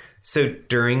 So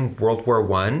during World War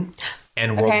I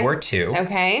and World War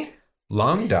II,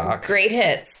 Languedoc. Great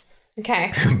hits.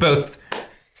 Okay. Both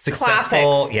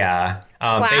successful. Classics. Yeah.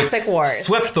 Classic wars.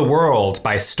 Swept the world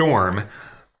by storm.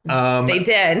 They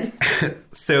did.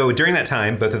 So during that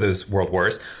time, both of those world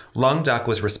wars, Languedoc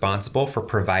was responsible for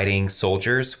providing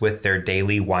soldiers with their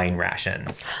daily wine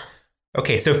rations.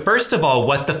 Okay, so first of all,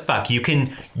 what the fuck?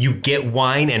 You get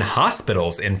wine in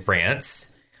hospitals in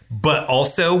France, but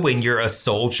also when you're a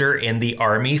soldier in the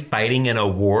army fighting in a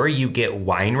war, you get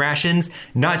wine rations,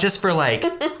 not just for like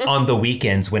on the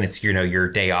weekends when it's, your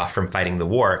day off from fighting the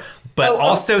war, but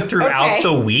also throughout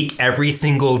the week, every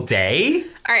single day.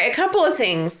 All right, a couple of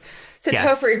things. So,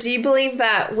 yes. Topher, do you believe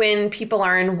that when people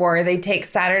are in war, they take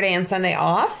Saturday and Sunday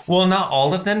off? Well, not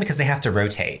all of them, because they have to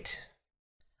rotate.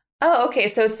 Oh, okay.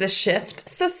 So it's the shift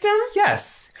system?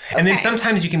 Yes. And then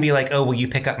sometimes you can be like, oh, will you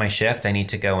pick up my shift? I need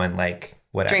to go and like,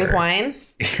 whatever. Drink wine?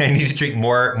 I need to drink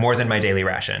more than my daily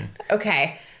ration.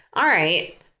 Okay. All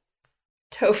right.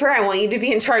 Topher, I want you to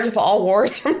be in charge of all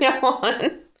wars from now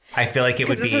on. I feel like it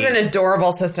would be... This is an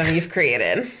adorable system you've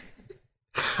created.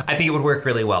 I think it would work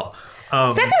really well.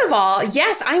 Second of all,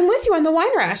 yes, I'm with you on the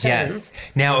wine rations. Yes.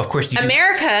 Now, of course,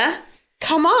 America,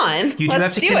 come on. You do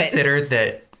have to consider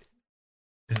that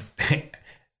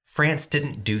France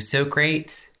didn't do so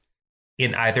great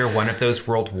in either one of those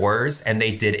world wars, and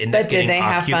they did end up getting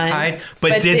occupied.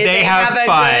 But did they have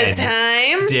fun? A good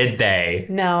time? Did they?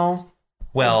 No.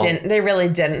 Well, they really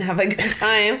didn't have a good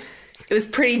time. It was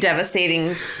pretty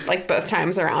devastating, like both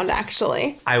times around,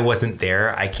 actually. I wasn't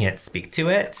there. I can't speak to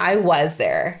it. I was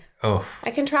there. Oh. I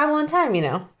can travel in time,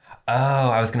 Oh,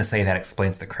 I was going to say that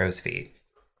explains the crow's feet.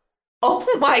 Oh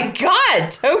my God,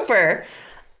 Topher.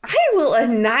 I will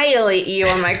annihilate you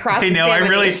on my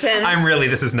cross-examination. I'm really,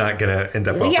 this is not going to end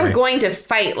up well We for are me. going to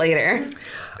fight later.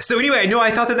 So anyway, no,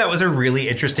 I thought that was a really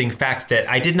interesting fact that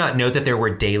I did not know that there were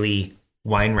daily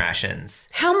wine rations.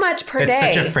 How much per day?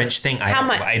 That's such a French thing. How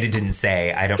much? I didn't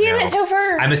say. I don't know. Damn it,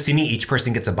 Topher. I'm assuming each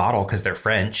person gets a bottle because they're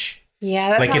French. Yeah,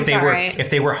 that sounds about right. If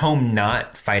they were home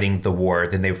not fighting the war,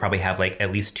 then they would probably have like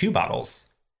at least 2 bottles.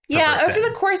 Yeah, over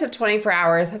the course of 24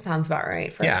 hours, that sounds about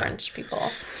right for French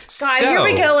people. God, here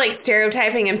we go, like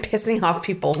stereotyping and pissing off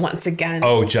people once again.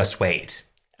 Oh, just wait.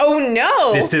 Oh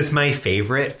no! This is my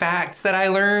favorite facts that I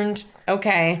learned.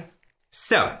 Okay.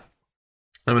 So,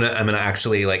 I'm gonna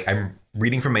actually I'm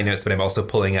reading from my notes, but I'm also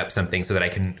pulling up something so that I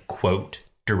can quote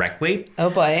directly.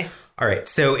 Oh boy. All right.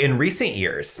 So in recent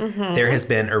years, there has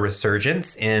been a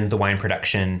resurgence in the wine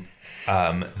production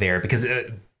there because,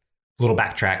 little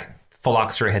backtrack,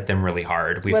 phylloxera hit them really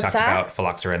hard. We've talked about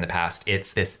phylloxera in the past.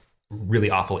 It's this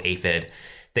really awful aphid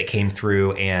that came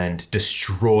through and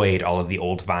destroyed all of the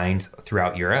old vines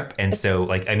throughout Europe. And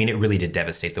so, it really did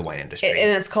devastate the wine industry.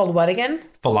 And it's called what again?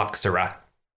 Phylloxera.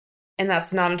 And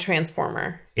that's not a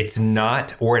transformer. It's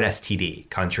not, or an STD,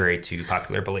 contrary to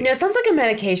popular belief. No, it sounds like a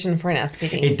medication for an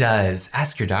STD. It does.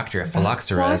 Ask your doctor if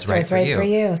phylloxera is right for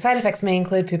you. Side effects may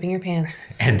include pooping your pants.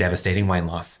 And devastating wine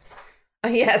loss.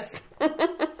 Yes.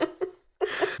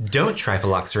 Don't try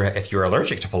phylloxera if you're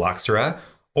allergic to phylloxera,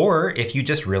 or if you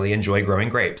just really enjoy growing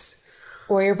grapes.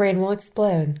 Or your brain will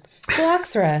explode.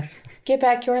 Phylloxera. Get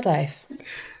back your life.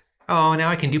 Oh, now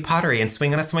I can do pottery and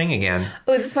swing on a swing again.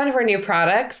 Oh, is this one of our new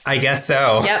products? I guess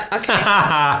so. Yep, okay.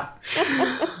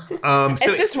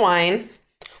 It's just wine.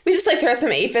 We just throw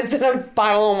some aphids in a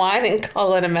bottle of wine and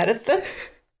call it a medicine.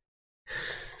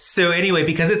 So anyway,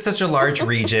 because it's such a large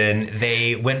region,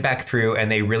 they went back through and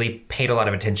they really paid a lot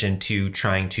of attention to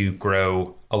trying to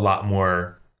grow a lot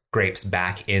more grapes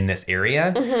back in this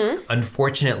area. Mm-hmm.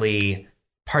 Unfortunately,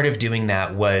 part of doing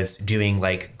that was doing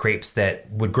grapes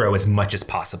that would grow as much as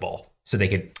possible so they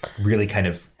could really kind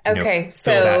of fill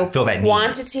that need.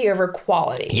 Quantity over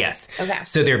quality. Yes. Okay.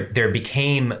 So there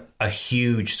became a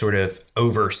huge sort of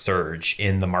oversurge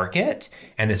in the market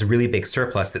and this really big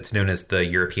surplus that's known as the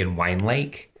European wine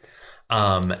lake.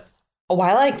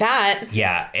 I like that.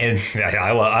 Yeah, and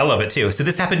I love it too. So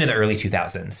this happened in the early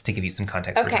 2000s, to give you some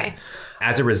context. Okay.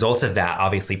 As a result of that,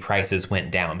 obviously prices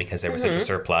went down because there was such a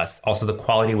surplus. Also, the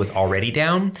quality was already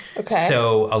down. Okay.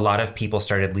 So a lot of people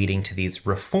started leading to these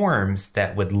reforms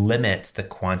that would limit the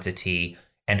quantity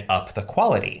and up the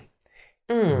quality,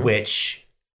 which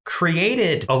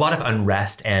created a lot of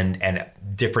unrest and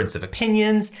difference of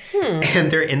opinions.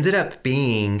 And there ended up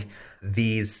being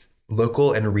these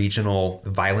local and regional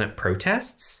violent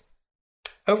protests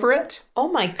over it. Oh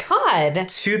my God.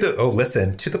 To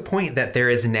the point that there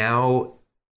is now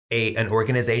an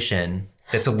organization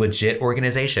that's a legit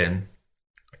organization.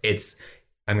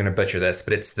 I'm going to butcher this,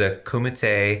 but it's the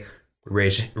Comité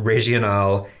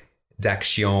Régional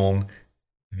d'Action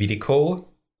Viticole,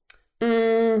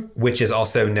 which is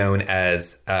also known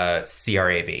as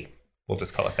CRAV. We'll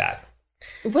just call it that.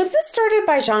 Was this started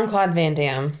by Jean-Claude Van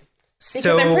Damme? Because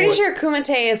I'm pretty sure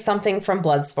Kumite is something from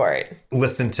Bloodsport.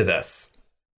 Listen to this.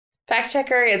 Fact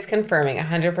checker is confirming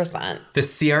 100%. The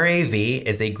CRAV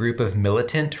is a group of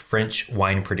militant French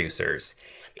wine producers.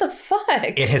 What the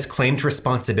fuck? It has claimed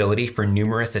responsibility for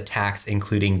numerous attacks,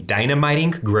 including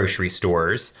dynamiting grocery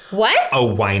stores. What? A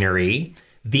winery.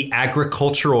 The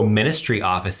agricultural ministry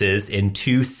offices in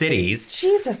 2 cities.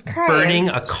 Jesus Christ. Burning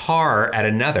a car at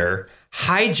another.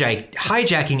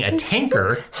 Hijacking a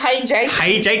tanker.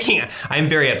 Hijacking. I'm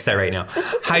very upset right now.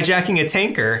 Hijacking a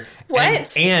tanker.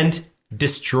 What? And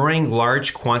destroying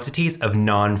large quantities of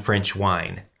non-French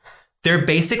wine. They're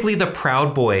basically the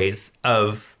Proud Boys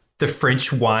of the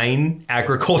French wine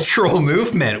agricultural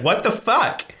movement. What the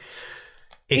fuck?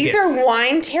 These are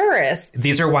wine terrorists.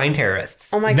 These are wine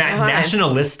terrorists. Oh my God.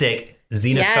 Nationalistic,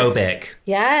 xenophobic.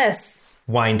 Yes.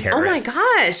 Wine terrorists. Oh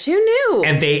my gosh, who knew?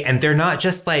 And they're not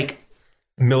just like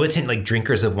militant like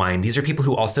drinkers of wine. These are people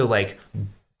who also like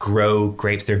grow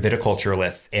grapes. They're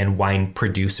viticulturalists and wine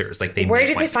producers. Like Where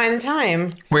did they find the time?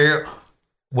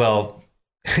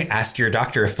 Ask your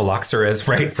doctor if phylloxera is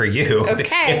right for you.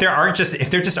 Okay.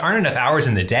 If there just aren't enough hours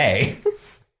in the day.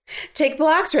 Take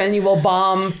phylloxera and you will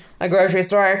bomb a grocery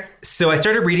store. So I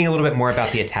started reading a little bit more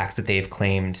about the attacks that they've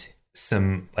claimed.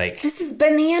 Some like this is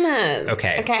bananas.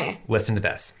 Okay. Listen to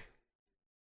this.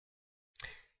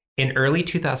 In early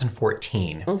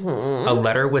 2014, a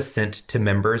letter was sent to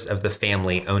members of the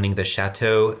family owning the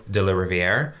Chateau de la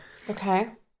Rivière. Okay.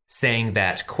 Saying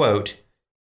that, quote,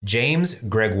 James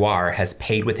Gregoire has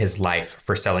paid with his life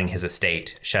for selling his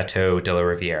estate, Chateau de la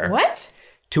Rivière. What?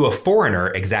 To a foreigner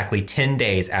exactly 10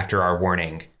 days after our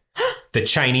warning. The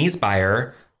Chinese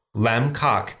buyer, Lam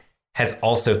Kok, has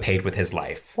also paid with his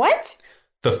life. What?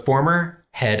 The former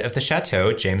head of the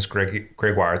chateau, James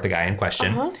Gregoire, the guy in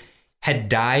question, had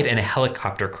died in a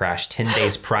helicopter crash 10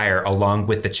 days prior, along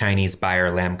with the Chinese buyer,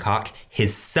 Lam Kok,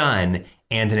 his son,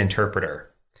 and an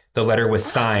interpreter. The letter was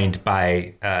signed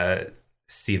by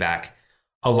Sivak,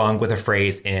 along with a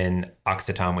phrase in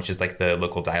Occitan, which is like the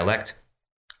local dialect,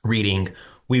 reading,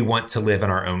 "We want to live in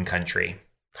our own country."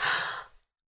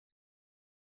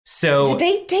 So, did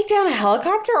they take down a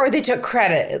helicopter or they took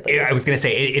credit? At least? I was going to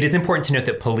say, it is important to note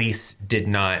that police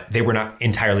they were not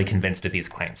entirely convinced of these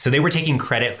claims. So they were taking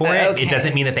credit for it. Okay. It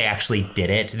doesn't mean that they actually did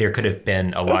it. There could have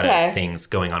been a lot of things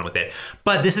going on with it.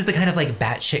 But this is the kind of like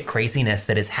batshit craziness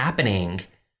that is happening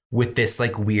with this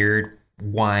like weird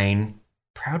wine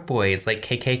Proud Boys, like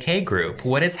KKK group.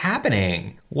 What is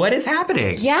happening? What is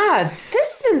happening? Yeah,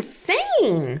 this is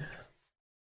insane.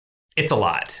 It's a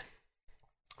lot.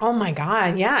 Oh my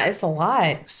God, yeah, it's a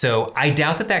lot. So I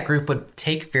doubt that group would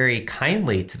take very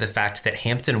kindly to the fact that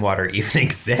Hampton Water even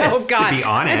exists, oh God. To be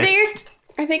honest.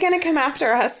 Are they going to come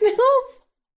after us now?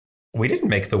 We didn't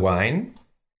make the wine.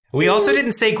 We also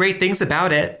didn't say great things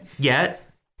about it yet.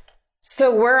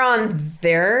 So we're on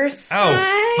their side?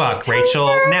 Oh, fuck, Topher? Rachel.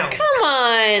 Now, come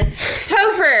on.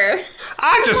 Topher.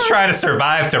 I'm just trying to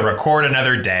survive to record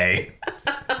another day.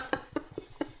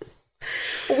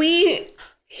 We...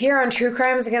 Here on True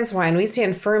Crimes Against Wine, we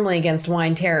stand firmly against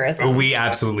wine terrorism. We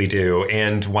absolutely do.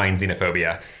 And wine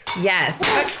xenophobia. Yes.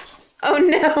 Oh,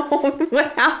 no.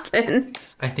 What happened?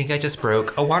 I think I just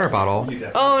broke a water bottle.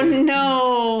 Oh,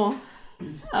 no.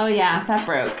 Oh, yeah, that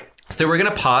broke. So we're going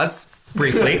to pause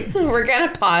briefly. We're going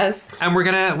to pause. And we're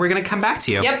gonna come back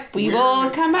to you. Yep, we will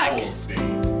come back.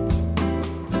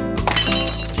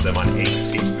 Them on 8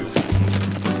 seems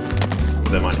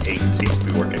to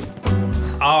be working.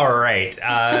 All right.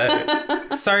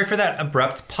 Sorry for that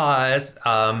abrupt pause.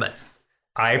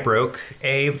 I broke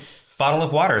a bottle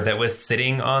of water that was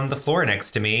sitting on the floor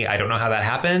next to me. I don't know how that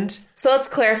happened. So let's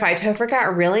clarify. Topher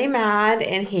got really mad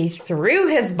and he threw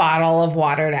his bottle of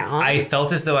water down. I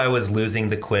felt as though I was losing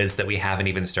the quiz that we haven't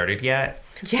even started yet.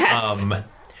 Yes.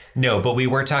 No, but we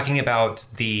were talking about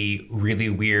the really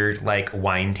weird, like,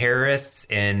 wine terrorists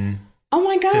in oh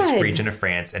my God. this region of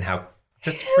France and how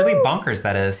just really bonkers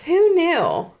that is. Who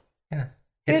knew? Yeah.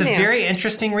 It's a very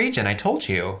interesting region, I told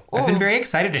you. I've been very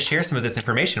excited to share some of this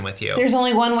information with you. There's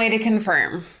only one way to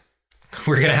confirm.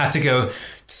 We're going to have to go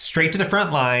straight to the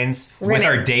front lines with gonna-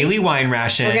 our daily wine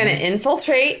ration. We're going to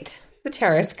infiltrate the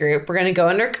terrorist group. We're going to go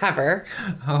undercover.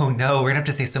 Oh, no. We're going to have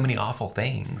to say so many awful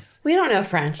things. We don't know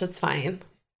French. It's fine.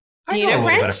 Do you I know know a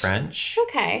little bit French? of French.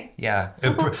 Okay. Yeah.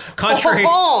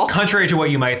 Contrary to what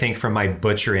you might think from my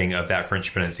butchering of that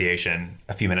French pronunciation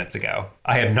a few minutes ago,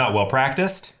 I am not well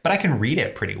practiced, but I can read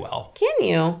it pretty well. Can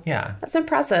you? Yeah. That's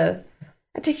impressive.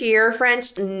 I took a year of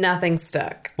French. Nothing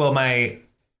stuck. Well, I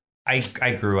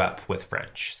grew up with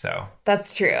French, so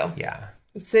That's true. yeah.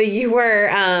 So you were,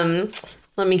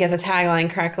 let me get the tagline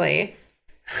correctly.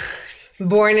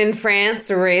 Born in France,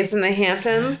 raised in the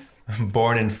Hamptons.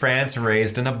 Born in France,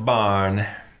 raised in a barn.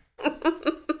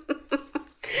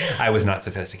 I was not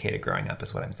sophisticated growing up,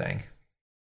 is what I'm saying.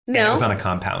 And No, I was on a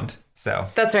compound, so.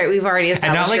 that's right. We've already established.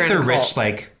 And not like you're the in a rich, cult.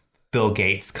 like Bill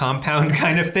Gates compound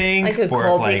kind of thing. Like a or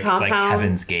culty like compound?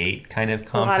 Heaven's Gate kind of a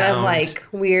compound. lot of like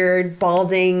weird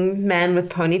balding men with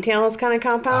ponytails kind of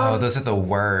Oh, compound. those are the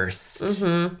worst.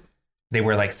 Mm-hmm. They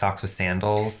wear like socks with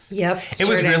sandals. Yep, It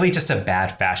was sure did. really just a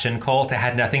bad fashion cult. It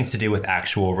had nothing to do with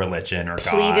actual religion or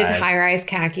Pleated God. high-rise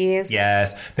khakis.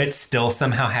 Yes, that still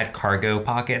somehow had cargo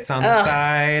pockets on the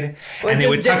side. With And they the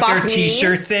would tuck their zip-off knees.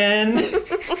 t-shirts in.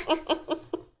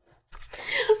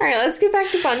 All right, let's get back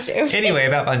to Bon Jovi. Anyway,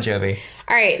 about Bon Jovi.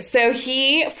 All right, so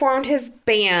he formed his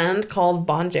band called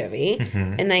Bon Jovi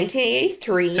in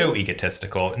 1983. So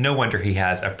egotistical. No wonder he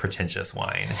has a pretentious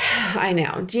whine. I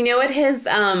know. Do you know what his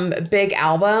big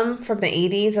album from the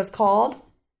 80s is called?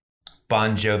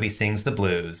 Bon Jovi sings the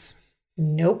blues.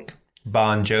 Nope.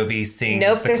 Bon Jovi sings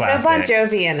Nope, the there's classics. no Bon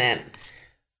Jovi in it.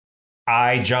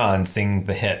 I, John, sing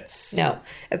the hits. No,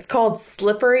 it's called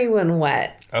Slippery When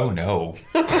Wet. Oh, no.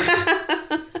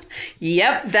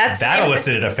 Yep, that's That it.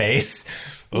 elicited a face.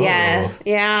 Yeah, Ooh.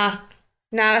 yeah.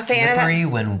 Not a fan of that. Slippery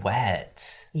when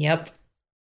wet. Yep.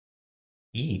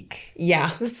 Eek.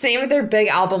 Yeah, the same with their big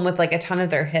album with like a ton of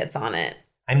their hits on it.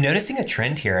 I'm noticing a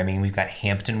trend here. I mean, we've got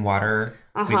Hampton Water.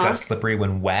 We've got Slippery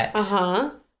When Wet.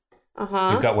 Uh-huh.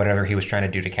 We've got whatever he was trying to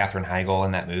do to Katherine Heigl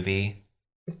in that movie.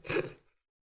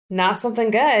 Not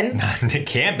something good. It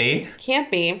can't be. Can't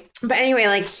be. But anyway,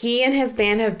 like he and his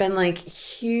band have been like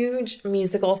huge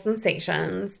musical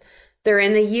sensations. They're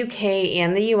in the UK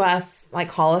and the US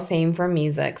like Hall of Fame for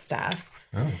music stuff.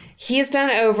 Oh. He's done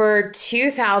over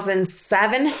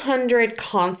 2,700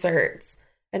 concerts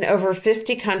in over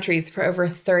 50 countries for over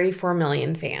 34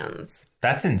 million fans.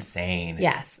 That's insane.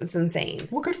 Yes, it's insane.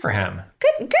 Well, good for him.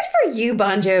 Good for you,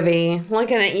 Bon Jovi.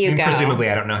 Looking at you And go. presumably,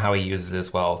 I don't know how he uses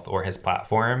his wealth or his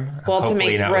platform. Well, to Hopefully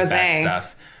make not with that rosé.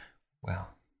 stuff. Well,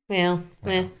 Well,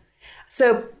 eh.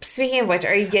 So speaking of which,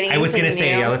 are you getting? I was going to anything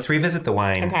say, new? yeah, let's revisit the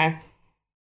wine. Okay.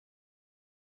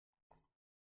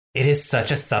 It is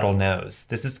such a subtle nose.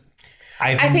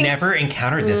 I I've think never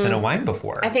encountered this in a wine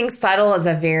before. I think subtle is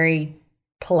a very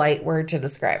polite word to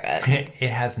describe it. It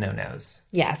has no nose.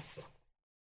 Yes.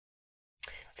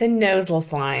 It's a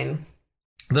noseless wine.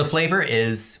 The flavor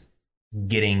is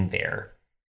getting there,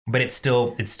 but it's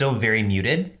still very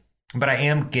muted. But I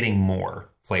am getting more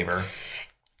flavor.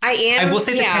 I will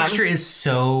say the texture is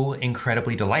so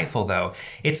incredibly delightful, though.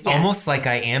 It's Yes. almost like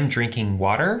I am drinking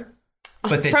water,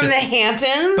 but that from just the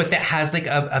Hamptons. but that has like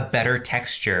a better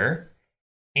texture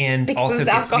and Because also it's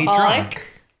gets me alcoholic.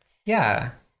 drunk.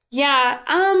 Yeah. Yeah.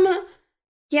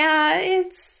 Yeah.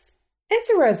 It's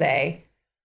a rosé.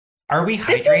 Are we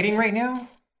This hydrating is- right now?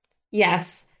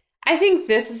 Yes. I think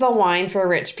this is a wine for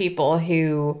rich people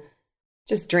who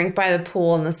just drink by the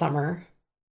pool in the summer.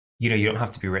 You know, you don't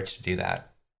have to be rich to do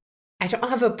that. I don't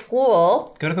have a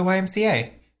pool Go to the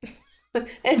YMCA.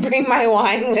 and bring my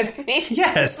wine with me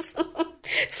Yes.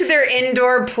 to their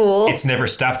indoor pool. It's never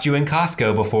stopped you in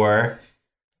Costco before.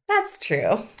 That's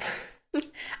true.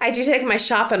 I do take my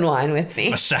shopping wine with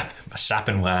me. A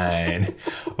shopping wine.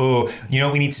 Oh, you know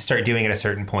what we need to start doing at a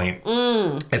certain point?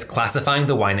 Is classifying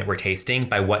the wine that we're tasting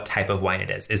by what type of wine it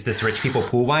is. Is this rich people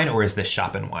pool wine or is this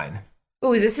shopping wine?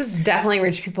 Ooh, this is definitely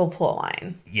rich people pool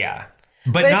wine. Yeah.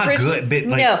 But not it's rich, good. But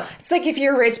like, no, it's like if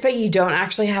you're rich but you don't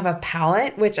actually have a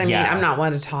palate, which I mean, Yeah. I'm not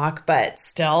one to talk, but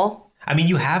still, I mean,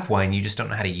 you have wine, you just don't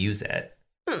know how to use it.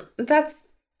 that's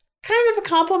kind of a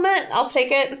compliment. I'll take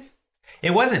it.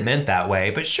 It wasn't meant that way,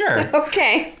 but sure.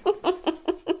 Okay.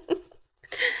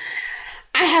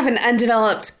 I have an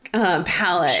undeveloped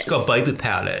palate. She's got baby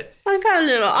palate.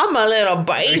 I'm a little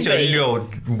It's a baby. little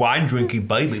wine drinking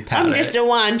baby palate. I'm just a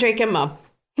wine drinking my.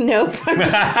 Nope. I'm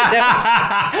just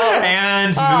And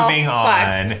moving fuck.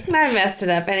 on. I messed it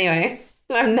up anyway.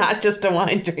 I'm not just a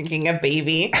wine drinking a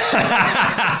baby.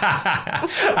 I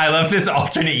love this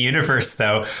alternate universe,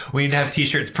 though. We need to have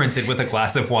t-shirts printed with a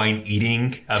glass of wine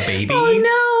eating a baby. Oh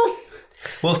no.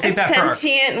 We'll save that for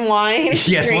sentient wine.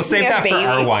 Yes, we'll save that baby. for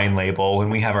our wine label when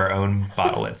we have our own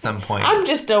bottle at some point. I'm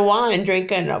just a wine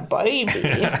drinking a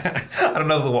baby. I don't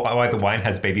know why the wine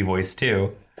has baby voice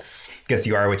too. Guess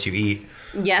you are what you eat.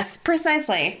 Yes,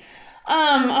 precisely.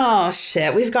 Oh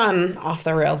shit, we've gone off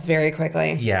the rails very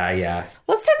quickly. Yeah.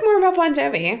 Let's talk more about Bon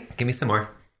Jovi. Give me some more.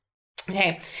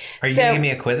 Okay. Are you gonna give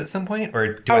me a quiz at some point,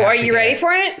 or do are you ready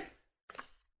for it?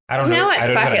 I don't know. You know what? I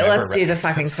don't know Fuck it. what Let's do the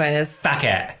fucking quiz. Fuck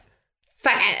it.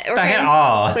 Fuck it. Fuck it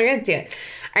all. We're gonna do it.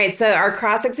 All right. So our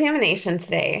cross-examination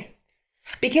today,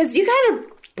 because you kind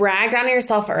of bragged on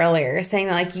yourself earlier, saying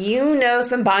that like you know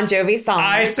some Bon Jovi songs.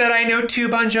 I said I know 2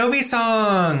 Bon Jovi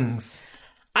songs.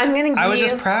 I'm gonna. I was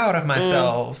just proud of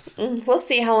myself. We'll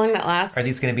see how long that lasts. Are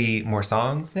these gonna be more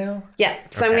songs now? Yeah.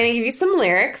 So I'm Okay. gonna give you some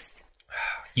lyrics.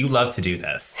 You love to do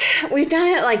this. We've done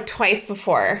it like twice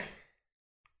before.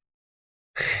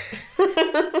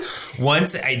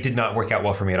 Once it did not work out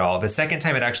well for me at all. The second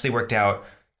time it actually worked out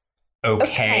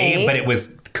okay. But it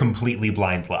was completely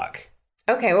blind luck.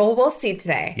 Okay. Well, we'll see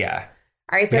today. Yeah.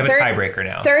 All right. We So have a tiebreaker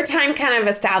now. Third time kind of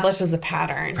establishes a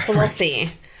pattern. So we'll see.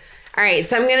 All right.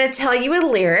 So I'm going to tell you a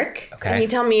lyric. Okay. And you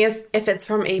tell me if it's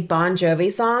from a Bon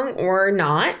Jovi song or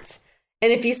not.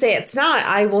 And if you say it's not,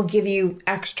 I will give you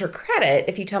extra credit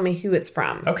if you tell me who it's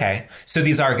from. Okay. So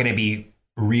these are going to be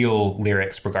real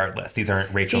lyrics regardless. These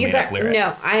aren't Rachel made up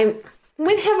lyrics. No,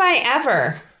 when have I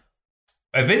ever?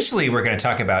 Eventually, we're going to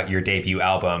talk about your debut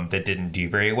album that didn't do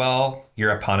very well,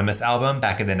 your eponymous album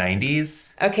back in the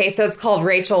 90s. Okay, so it's called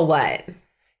Rachel what?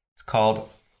 It's called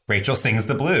Rachel Sings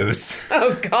the Blues.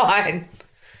 Oh, God.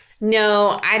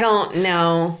 No, I don't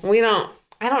know.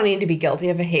 I don't need to be guilty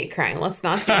of a hate crime. Let's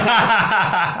not do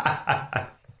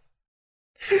that.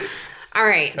 All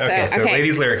right. So lay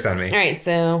these lyrics on me. All right,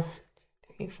 so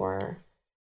 3, 4.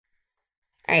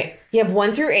 All right, you have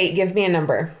 1 through 8. Give me a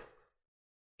number.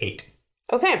 8.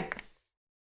 Okay.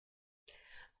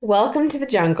 Welcome to the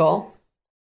jungle.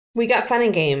 We got fun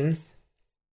and games.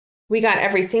 We got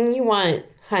everything you want,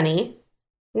 honey.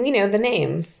 We know the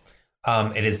names.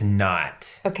 It is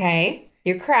not. Okay,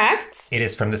 you're correct. It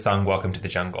is from the song Welcome to the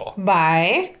Jungle.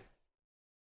 By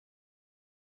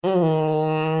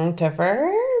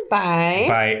Topher.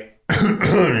 By.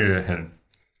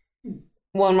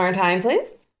 One more time, please.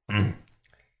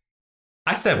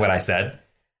 I said what I said.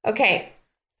 Okay.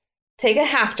 Take a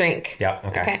half drink. Yeah,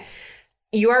 okay.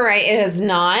 You are right. It is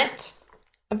not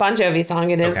a Bon Jovi song.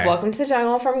 It is Okay. Welcome to the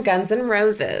Jungle from Guns N'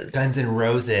 Roses. Guns N'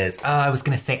 Roses. Oh, I was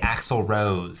going to say Axl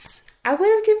Rose. I would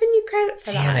have given you credit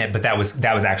for Damn that. it. But that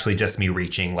was actually just me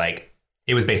reaching, like,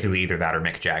 it was basically either that or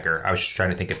Mick Jagger. I was just trying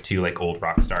to think of 2, like, old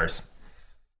rock stars.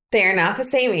 They're not the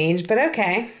same age, but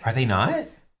okay. Are they not?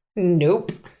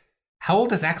 Nope. How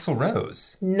old is Axl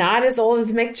Rose? Not as old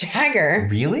as Mick Jagger.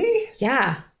 Really?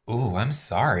 Yeah. Ooh, I'm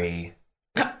sorry.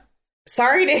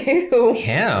 Sorry to who?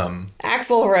 Him.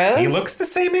 Axl Rose? He looks the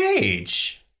same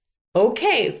age.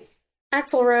 Okay.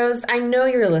 Axl Rose, I know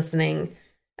you're listening.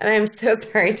 And I'm so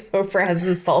sorry Topher has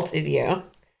insulted you.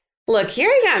 Look, he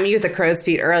already got me with the crow's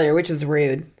feet earlier, which is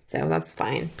rude. So that's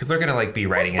fine. People are going to, like, be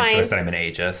writing That's into fine. us that I'm an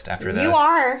ageist after this. You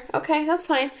are. Okay, that's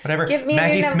fine. Whatever. Give me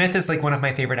Maggie a new Smith is, like, one of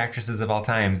my favorite actresses of all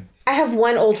time. I have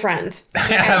one old friend. I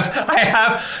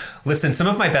have. Listen, some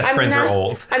of my best friends are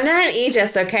old. I'm not an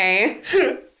ageist, okay?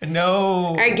 No.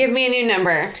 All right, give me a new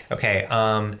number. Okay,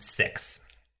 6.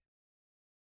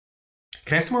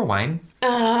 Can I have some more wine?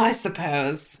 I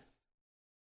suppose.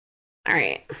 All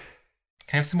right. Can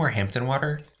I have some more Hampton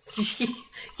water?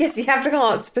 Yes, you have to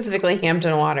call it specifically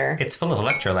Hampton water. It's full of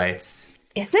electrolytes.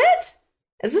 Is it?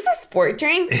 Is this a sport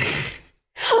drink?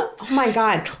 Oh my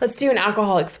God. Let's do an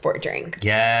alcoholic sport drink.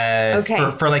 Yes. Okay.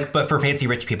 But for fancy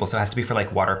rich people, so it has to be for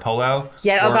like water polo.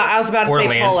 Yeah, I was about to or say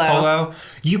land polo.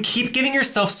 You keep giving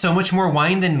yourself so much more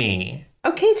wine than me.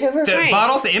 Okay, Topher, The fine.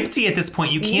 bottle's empty at this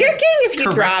point. You can't. You're getting a few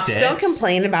correct drops. it. Don't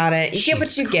complain about it. You get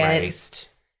what you Christ. get.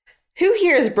 Who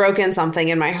here has broken something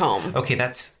in my home? Okay,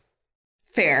 that's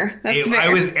Fair. That's fair.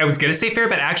 I was gonna say fair,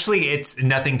 but actually, it's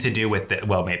nothing to do with it.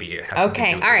 Well, maybe it has something to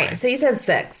Okay, do with all the right. wine. So you said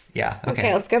 6. Yeah.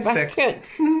 Okay, let's go back 6. to it.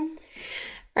 All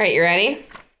right, you ready?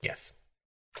 Yes.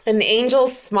 An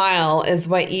angel's smile is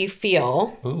what you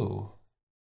feel. Ooh.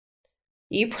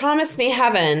 You promised me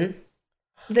heaven,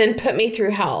 then put me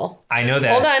through hell. I know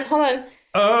that. Hold on.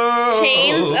 Oh.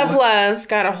 Chains of love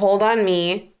got a hold on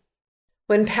me.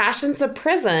 When passion's a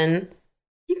prison,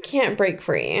 you can't break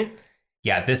free.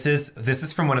 Yeah, this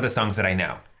is from one of the songs that I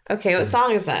know. Okay, what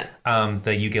song is that?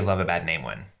 The You Give Love a Bad Name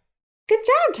one. Good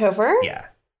job, Topher. Yeah.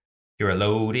 You're a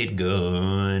loaded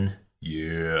gun.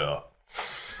 Yeah.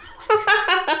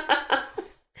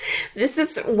 This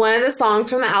is one of the songs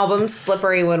from the album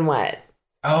Slippery When Wet.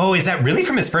 Oh, is that really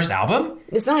from his first album?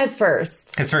 It's not his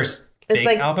first. His first It's big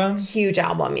like album? huge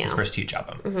album, yeah. His first huge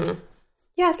album. Mm-hmm.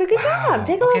 Yeah, so good Wow. job.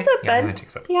 Take a little Okay. sip, Yeah, I'm bud. gonna take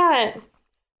a sip. You got it.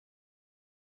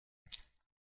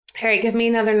 All right, give me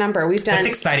another number. We've done. That's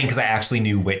exciting because I actually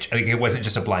knew which. Like, it wasn't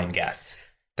just a blind guess.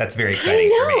 That's very I exciting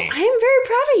know. for me. I am very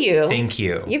proud of you. Thank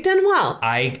you. You've done well.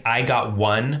 I got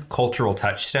one cultural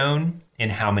touchstone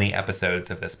in how many episodes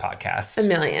of this podcast? 1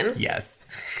 million. Yes.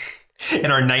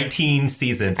 In our 19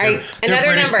 seasons. All right, They're another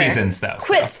British number. seasons, though.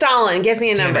 Quit stalling. Give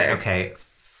me a Damn number. it. Okay.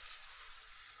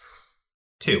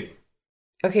 2.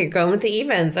 Okay, going with the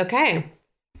evens. Okay.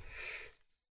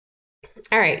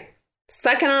 All right.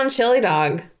 Sucking on chili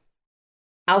dog.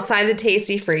 Outside the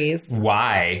Tasty Freeze.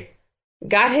 Why?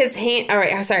 Got his hand. All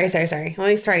right. Sorry. Let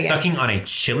me start again. Sucking on a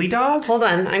chili dog? Hold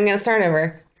on. I'm going to start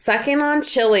over. Sucking on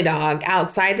chili dog.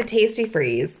 Outside the Tasty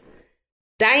Freeze.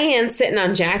 Diane sitting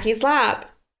on Jackie's lap.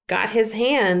 Got his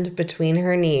hand between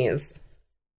her knees.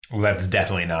 Well, that's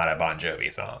definitely not a Bon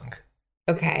Jovi song.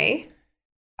 Okay.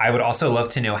 I would also love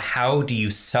to know, how do you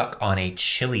suck on a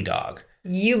chili dog?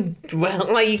 You can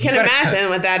gotta imagine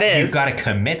what that is. You've got to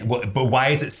commit. But why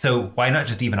is it so? Why not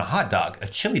just even a hot dog? A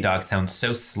chili dog sounds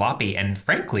so sloppy and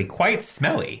frankly quite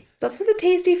smelly. That's what the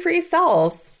Tasty Freeze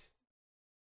sells.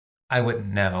 I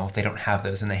wouldn't know. They don't have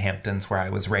those in the Hamptons where I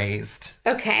was raised.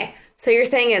 Okay. So you're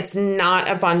saying it's not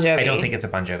a Bon Jovi? I don't think it's a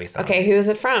Bon Jovi song. Okay, who is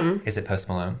it from? Is it Post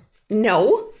Malone?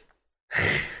 No.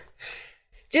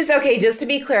 Just to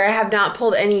be clear, I have not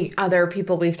pulled any other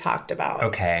people we've talked about.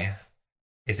 Okay.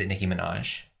 Is it Nicki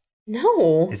Minaj?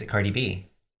 No. Is it Cardi B?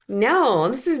 No.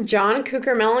 This is John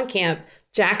Cougar Mellencamp,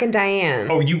 Jack and Diane.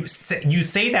 Oh, you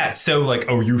say that so like,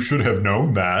 oh, you should have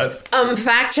known that.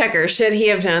 Fact checker, should he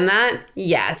have known that?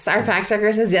 Yes. Our fact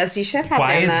checker says yes, you should have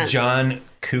Why known is that. John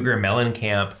Cougar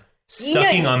Mellencamp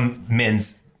sucking on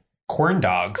men's corn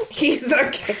dogs? He's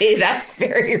okay. That's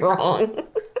very wrong.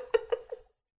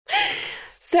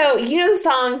 So, you know the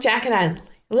song Jack and Diane?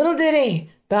 Little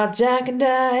ditty about Jack and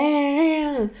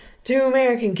Diane. 2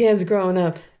 American kids growing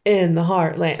up in the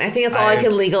heartland. I think that's all I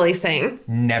can legally sing.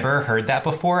 Never heard that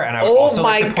before, and I would Oh also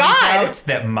like my to point God. out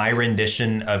that my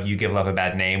rendition of "You Give Love a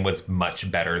Bad Name" was much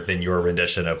better than your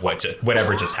rendition of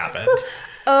whatever just happened.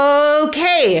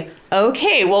 Okay.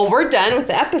 Well, we're done with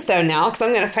the episode now because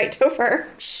I'm going to fight Topher.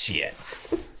 Shit.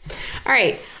 All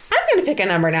right. I'm going to pick a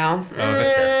number now. Oh,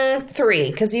 that's fair.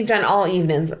 3, because you've done all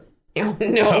evenings. Oh,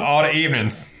 no. All the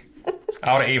evenings.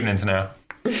 All the evenings now.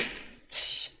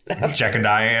 Jack and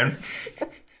Diane.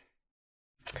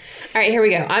 All right, here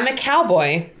we go. I'm a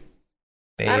cowboy.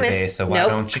 Baby, so why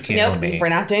don't you kill me? We're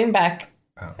not doing Beck.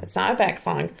 Oh. It's not a Beck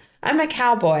song. I'm a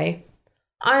cowboy.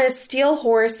 On a steel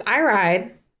horse I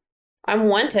ride. I'm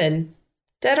wanted.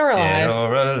 Dead or alive. Dead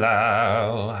or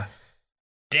alive.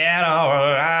 Dead or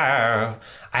alive.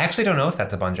 I actually don't know if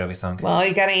that's a Bon Jovi song. Well,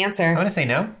 you got to answer. I'm going to say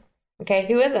no. Okay,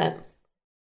 who is it?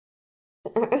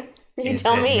 You Is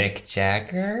tell it me. Mick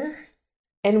Jagger?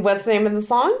 And what's the name of the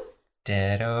song?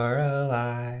 Dead or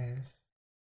alive.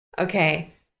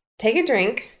 Okay, take a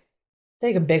drink.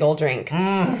 Take a big old drink.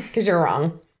 Because you're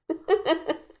wrong.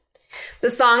 The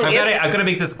song I've is... got to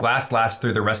make this glass last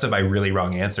through the rest of my really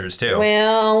wrong answers, too.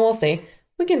 Well, we'll see.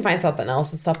 We can find something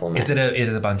else to supplement. Is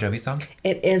it a Bon Jovi song?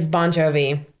 It is Bon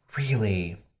Jovi.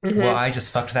 Really? Well, I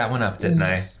just fucked that one up, didn't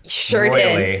I? Sure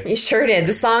did. You sure did.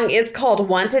 The song is called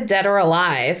Wanted, Dead or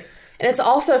Alive. And it's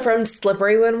also from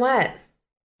Slippery When Wet.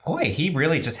 Boy, he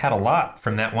really just had a lot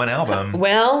from that one album.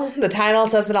 Well, the title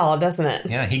says it all, doesn't it?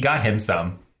 Yeah, he got him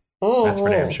some. Ooh. That's for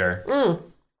damn sure.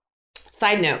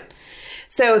 Side note.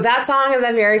 So that song is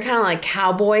a very kind of like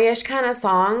cowboyish kind of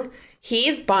song.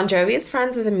 He's Bon Jovi's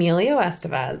friends with Emilio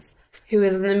Estevez, who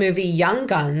is in the movie Young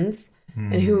Guns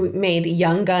and who made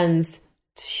Young Guns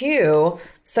 2,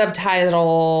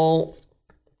 subtitle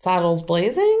Saddles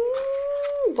Blazing?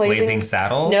 Blazing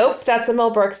Saddles? Nope, that's a Mel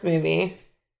Brooks movie.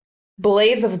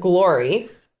 Blaze of Glory.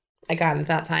 I got it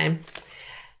that time.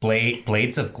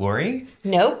 Blades of Glory?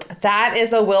 Nope, that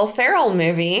is a Will Ferrell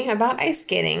movie about ice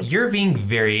skating. You're being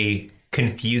very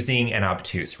confusing and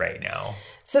obtuse right now.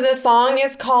 So the song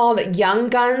is called Young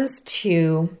Guns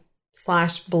 2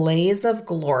 / Blaze of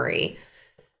Glory.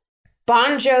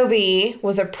 Bon Jovi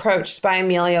was approached by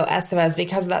Emilio Estevez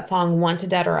because of that song, Wanted,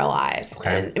 Dead or Alive.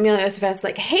 Okay. And Emilio Estevez was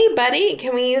like, hey, buddy,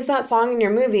 can we use that song in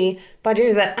your movie? Bon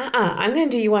Jovi said, I'm going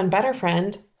to do you one better,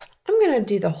 friend. I'm going to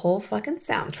do the whole fucking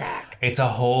soundtrack. It's a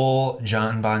whole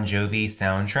John Bon Jovi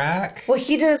soundtrack? Well,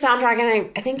 he did the soundtrack,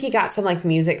 and I think he got some like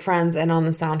music friends in on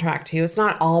the soundtrack too. It's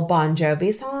not all Bon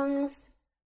Jovi songs,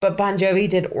 but Bon Jovi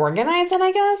did organize it,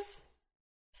 I guess.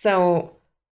 So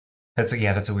That's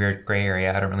a weird gray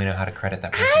area. I don't really know how to credit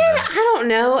that person. I don't don't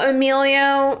know.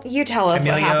 Emilio, you tell us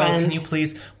what Emilio, happened. can you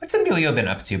please? What's Emilio been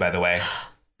up to, by the way?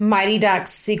 Mighty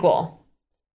Ducks sequel.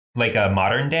 Like a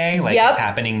modern day? Like Yep. it's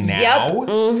happening now? Yep.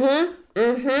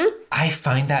 Mm-hmm. I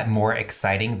find that more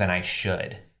exciting than I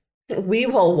should. We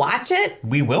will watch it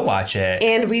We will watch it.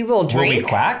 and we will Will drink. we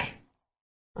quack?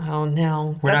 Oh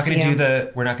no. We're not That's going to you. do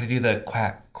the. We're not going to do the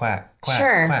quack, quack, quack,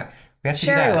 Sure. quack. We have to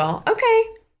Sure do that. we will. Okay.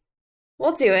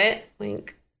 We'll do it.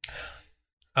 Wink.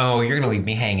 Oh, you're going to leave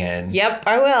me hanging. Yep,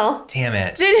 I will. Damn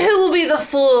it. Then who will be the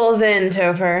fool then,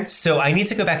 Topher? So I need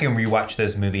to go back and rewatch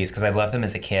those movies because I loved them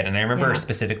as a kid. And I remember Yeah.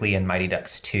 specifically in Mighty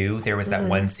Ducks 2, there was that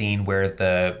one scene where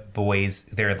the boys,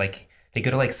 they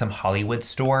go to like some Hollywood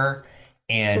store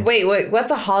and Wait,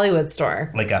 what's a Hollywood store?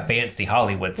 like a fancy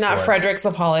Hollywood store. Not Fredericks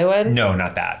of Hollywood? No,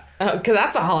 not that. Oh, because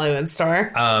that's a Hollywood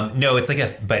store. No, it's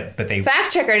like but they.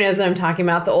 Fact checker knows what I'm talking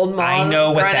about. The old mall. I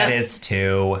know what growing that up. is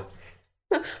too.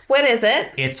 What is it?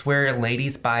 It's where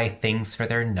ladies buy things for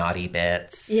their naughty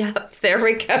bits. Yep, there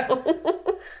we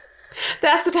go.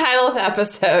 That's the title of the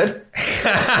episode.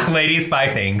 Ladies buy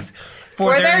things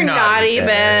For their naughty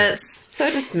bits. So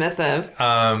dismissive.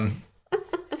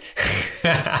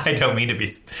 I don't mean to be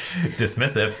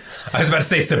dismissive. I was about to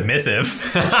say submissive.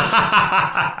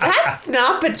 That's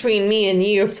not between me and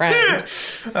you, friend.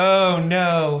 Oh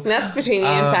no. That's between you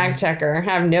and fact checker.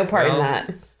 I have no part in well,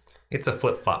 that. It's a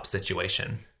flip-flop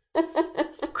situation.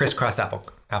 Crisscross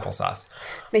applesauce.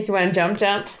 Make you want to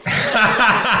jump?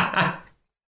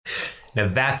 Now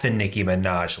that's a Nicki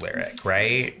Minaj lyric,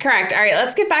 right? Correct. All right,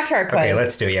 let's get back to our quiz. Okay,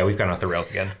 let's do it. Yeah, we've gone off the rails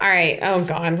again. All right. Oh,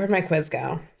 God. Where'd my quiz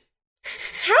go?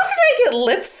 How did I get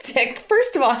lipstick?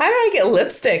 First of all, how did I get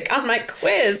lipstick on my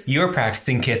quiz? You were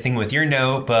practicing kissing with your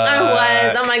notebook. I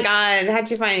was. Oh, my God. How'd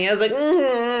you find me? I was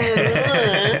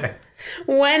like,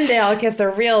 one day I'll kiss a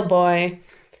real boy.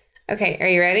 Okay. Are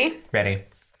you ready? Ready.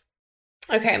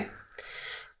 Okay.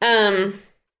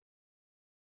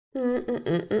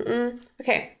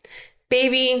 Okay.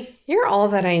 Baby, you're all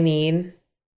that I need.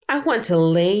 I want to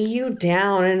lay you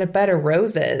down in a bed of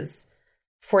roses.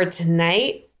 For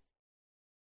tonight,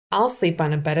 I'll sleep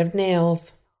on a bed of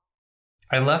nails.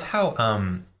 I love how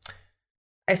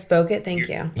I spoke it. Thank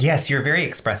you. yes, you're very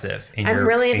expressive. I'm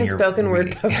really into spoken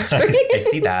word poetry. I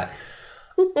see that.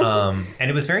 And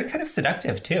it was very kind of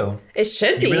seductive too. It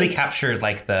should be. You really captured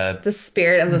like the. The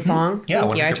spirit of the song. Yeah,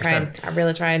 Thank you. I 100%. tried. I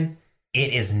really tried.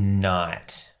 It is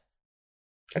not.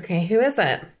 Okay, who is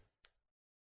it?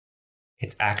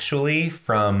 It's actually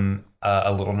from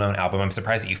a little known album. I'm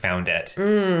surprised that you found it.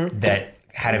 That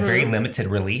had a very limited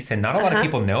release, and not a lot of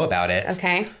people know about it.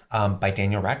 Okay. By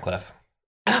Daniel Radcliffe.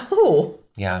 Oh,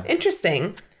 Yeah.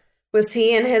 interesting. Was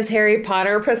he in his Harry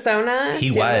Potter persona? He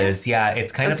doing was, yeah.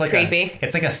 It's kind That's of like creepy.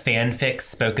 it's like a fanfic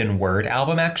spoken word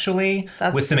album, actually,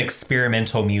 That's- with some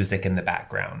experimental music in the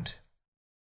background.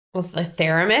 Was the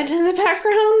theremin in the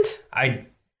background?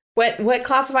 What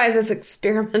classifies as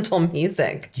experimental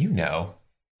music? You know,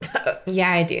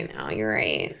 Yeah, I do know. You're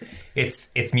right. it's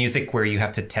music where you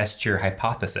have to test your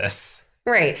hypothesis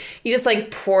Right. You just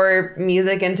like pour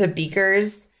music into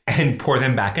beakers. and pour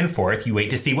them back and forth. You wait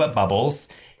to see what bubbles,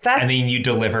 That's and then you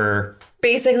deliver.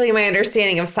 basically my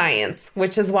understanding of science,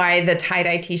 which is why the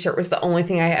tie-dye t-shirt was the only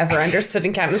thing I ever understood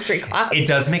in chemistry class. It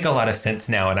does make a lot of sense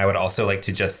now, and I would also like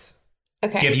to just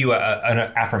Okay. give you an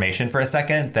affirmation for a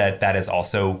second that is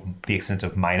also the extent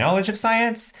of my knowledge of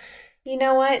science. You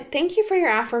know what? Thank you for your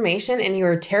affirmation, and you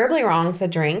were terribly wrong, so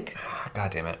drink. God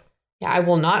damn it. Yeah, I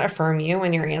will not affirm you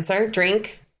in your answer.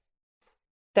 Drink.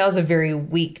 That was a very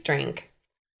weak drink.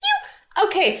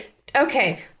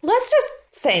 Okay. Let's just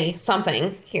say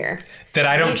something here. That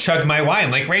I don't chug my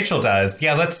wine like Rachel does.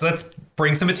 Yeah, let's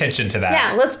bring some attention to that.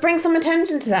 Yeah, let's bring some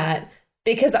attention to that.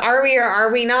 Because are we or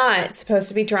are we not supposed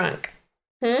to be drunk?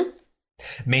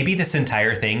 Maybe this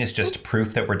entire thing is just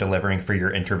proof that we're delivering for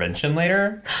your intervention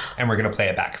later, and we're going to play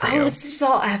it back for Oh, you. is this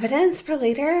all evidence for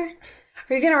later?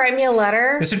 Are you going to write me a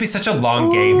letter? This would be such a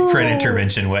long game for an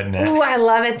intervention, wouldn't it? Ooh, I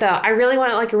love it, though. I really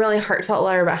want like a really heartfelt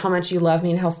letter about how much you love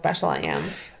me and how special I am.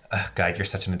 Oh, God, you're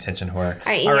such an attention whore.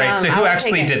 I All right, am. so I who will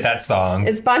actually take it. did that song?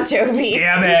 It's Bon Jovi.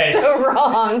 Damn it. You're so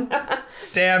wrong.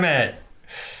 Damn it.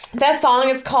 That song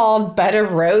is called Bed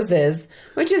of Roses,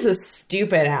 which is a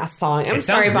stupid ass song. I'm It sounds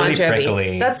sorry, Bon really Jovi.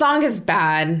 prickly. That song is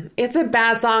bad. It's a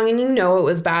bad song, and you know it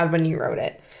was bad when you wrote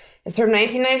it. It's from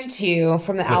 1992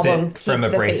 from the Was album it from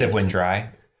Keeps the Abrasive Faith. When Dry?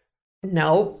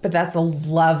 No, but that's a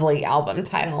lovely album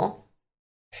title.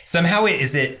 Somehow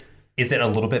is it a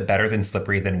little bit better than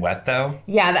Slippery Than Wet, though?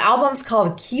 Yeah, the album's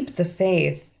called Keep the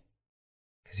Faith.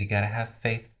 Because you got to have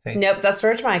faith. Nope, that's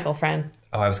George Michael, friend.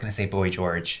 Oh, I was going to say Boy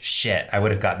George. Shit, I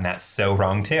would have gotten that so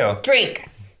wrong, too. Drink.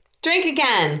 Drink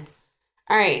again.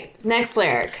 All right, next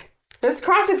lyric. This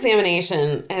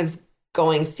cross-examination is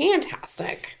going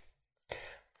fantastic.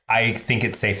 I think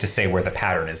it's safe to say where the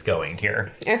pattern is going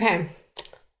here. Okay.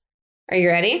 Are you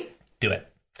ready? Do it.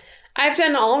 I've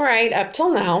done all right up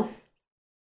till now.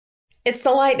 It's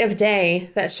the light of day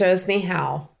that shows me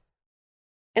how.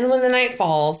 And when the night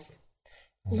falls,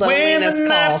 loneliness when the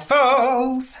night calls.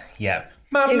 falls. Yeah.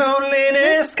 My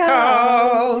loneliness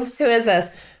calls. Who is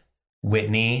this?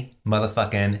 Whitney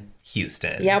motherfucking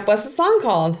Houston. Yep. What's the song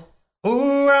called?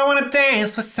 Ooh, I want to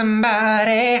dance with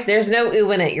somebody. There's no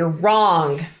ooh in it. You're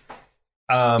wrong.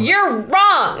 You're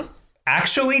wrong.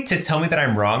 Actually, to tell me that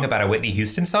I'm wrong about a Whitney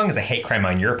Houston song is a hate crime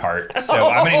on your part. So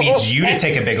I'm going to need you to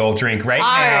take a big old drink right All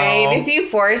now. right. If you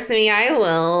force me, I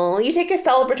will. You take a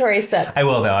celebratory sip. I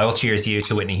will, though. I will cheers you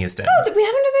to Whitney Houston. Oh, we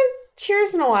haven't done a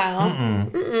cheers in a while.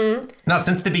 Not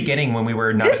since the beginning when we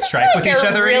were not This at is strife like with each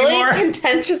other a really anymore.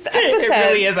 contentious episode. It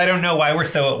really is. I don't know why we're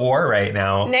so at war right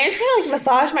now. Now you're trying to like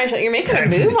massage my shoulder. You're making a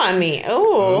move on me.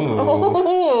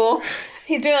 Oh.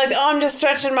 He's doing like, oh, I'm just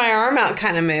stretching my arm out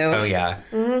kind of move. Oh, yeah.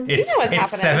 You know what's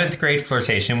happening. 7th grade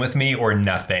flirtation with me or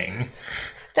nothing.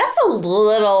 That's a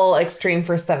little extreme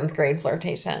for 7th grade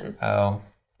flirtation. Oh. Well,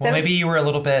 Seventh- maybe you were a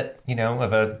little bit,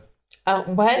 of a...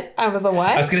 What? I was a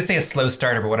what? I was going to say a slow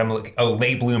starter, but what I'm looking... Oh,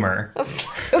 late bloomer.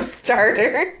 A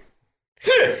starter.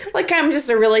 Like I'm just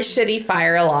a really shitty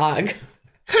fire log.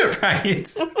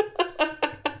 Right.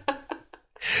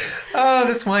 Oh,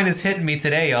 this wine is hitting me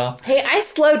today, y'all. Hey, I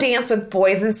slow dance with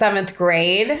boys in 7th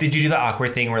grade. Did you do the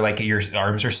awkward thing where, like, your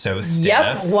arms are so stiff?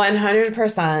 Yep,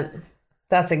 100%.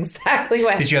 That's exactly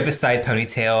what. Did you have the side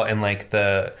ponytail and, like,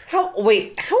 the... How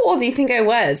old do you think I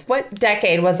was? What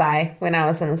decade was I when I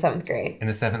was in the 7th grade? In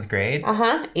the 7th grade?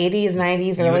 80s,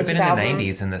 90s, You early would have been 2000s. in the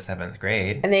 90s in the 7th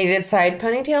grade. And they did side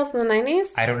ponytails in the 90s?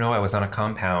 I don't know. I was on a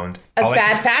compound. Of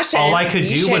bad fashion. All I could You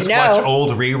do should was know. watch old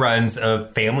reruns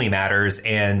of Family Matters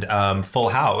and Full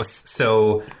House.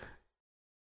 So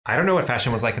I don't know what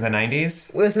fashion was like in the 90s.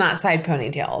 It was not side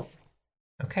ponytails.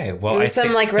 Okay, well, It was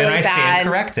some, like, really then I bad- stand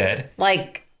corrected.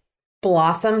 Like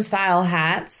blossom style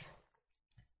hats.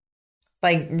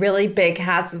 Like really big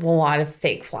hats with a lot of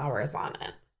fake flowers on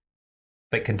it.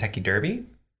 Like Kentucky Derby?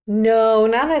 No,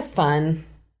 not as fun.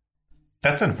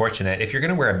 That's unfortunate. If you're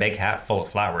going to wear a big hat full of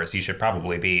flowers, you should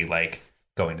probably be, like,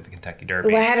 going to the Kentucky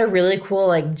Derby. Ooh, I had a really cool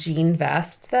like jean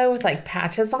vest though with like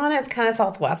patches on it. It's kind of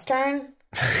Southwestern.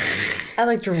 I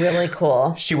looked really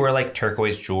cool. She wore, like,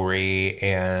 turquoise jewelry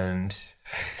and...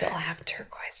 I still have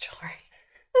turquoise jewelry.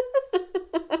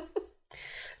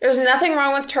 There's nothing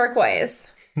wrong with turquoise.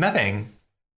 Nothing.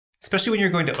 Especially when you're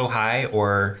going to Ojai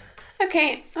or...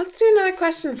 Okay, let's do another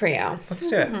question for you. Let's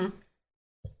do it.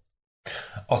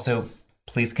 Also,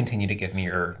 please continue to give me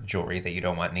your jewelry that you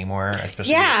don't want anymore,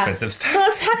 especially the expensive stuff. So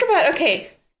let's talk about,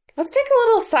 let's take a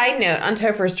little side note on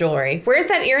Topher's jewelry. Where's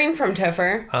that earring from,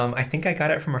 Topher? I think I got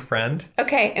it from a friend.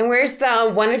 Okay, and where's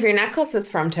the one of your necklaces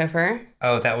from, Topher?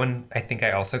 Oh, that one I think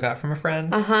I also got from a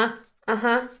friend. Uh-huh.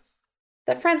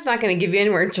 That friend's not going to give you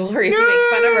any more jewelry if you make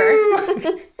fun of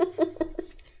her.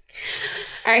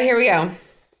 All right, here we go.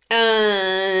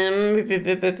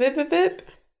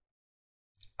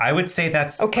 I would say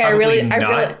that's Okay, probably I not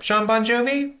really- John Bon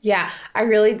Jovi. Yeah, I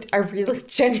really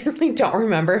genuinely don't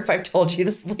remember if I've told you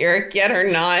this lyric yet or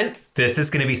not. This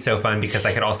is going to be so fun because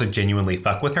I could also genuinely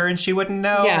fuck with her and she wouldn't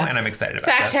know. Yeah. And I'm excited about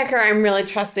Fact this. checker, I'm really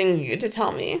trusting you to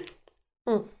tell me.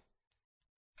 An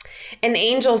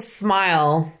angel's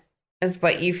smile is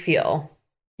what you feel.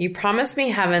 You promised me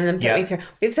heaven, then put me through.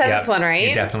 We've said this one, right?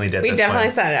 You definitely did. We this definitely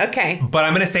one. said it. Okay. But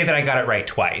I'm going to say that I got it right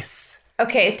twice.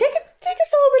 Okay, take a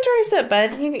celebratory sip,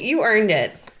 bud. You earned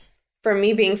it. For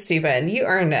me being stupid. You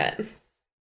earned it.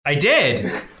 I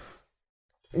did.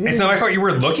 It's not my fault you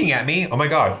were looking at me. Oh my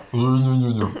God.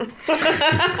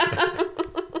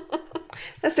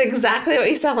 That's exactly what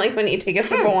you sound like when you take a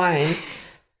sip of wine.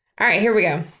 All right, here we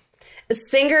go. A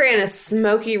singer in a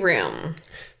smoky room.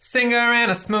 Singer in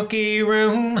a smoky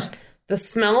room The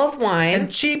smell of wine.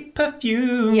 and cheap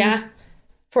perfume. Yeah.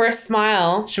 For a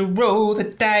smile. She'll roll the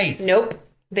dice. Nope.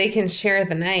 They can share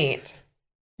the night.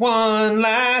 One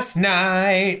last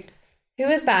night. Who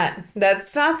is that?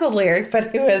 That's not the lyric, but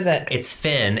who is it? It's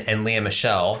Finn and Leah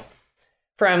Michelle.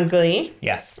 From Glee.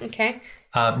 Yes. Okay.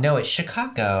 No, it's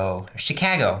Chicago.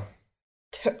 Chicago.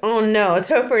 Oh no,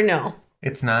 Topher, no.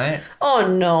 It's not. Oh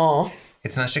no.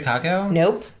 It's not Chicago?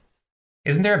 Nope.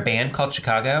 Isn't there a band called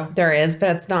Chicago? There is,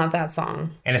 but it's not that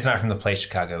song. And it's not from the play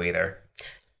Chicago either.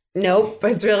 Nope,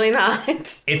 it's really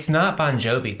not. It's not Bon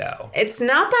Jovi, though. It's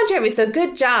not Bon Jovi, so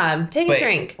good job. Take a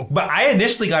drink. But I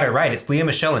initially got it right. It's Leah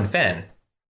Michelle and Finn.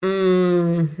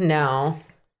 No.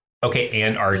 Okay,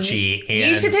 and Archie. And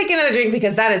You should take another drink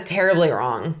because that is terribly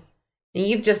wrong.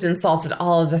 You've just insulted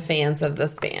all of the fans of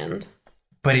this band.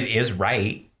 But it is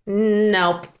right.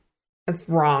 Nope. That's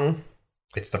wrong.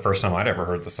 It's the first time I'd ever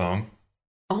heard the song.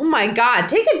 Oh my God.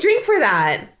 Take a drink for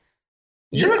that.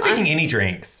 You're not taking any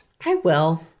drinks. I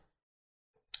will.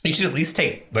 You should at least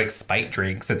take, like, spite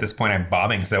drinks at this point. I'm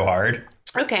bombing so hard.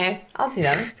 Okay. I'll do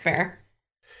that. That's fair.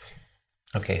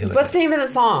 Okay, who is What's it? the name of the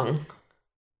song?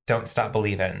 Don't Stop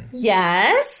Believin'.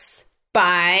 Yes.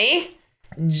 By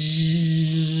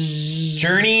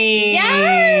Journey!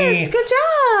 Yes! Good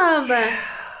job!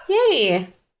 Yay.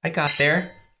 I got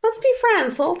there. Let's be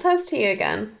friends. Little toast to you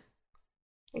again.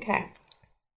 Okay.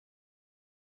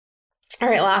 All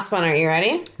right, last one. Are you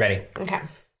ready? Ready. Okay.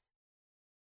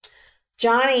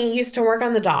 Johnny used to work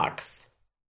on the docks.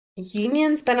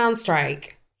 Union's been on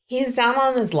strike. He's down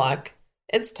on his luck.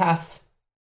 It's tough.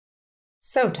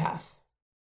 So tough.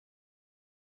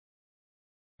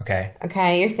 Okay.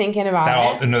 Okay, you're thinking Is about that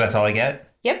it. all? No, that's all I get?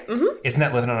 Yep. Mm-hmm. Isn't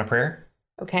that Living on a Prayer?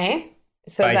 Okay.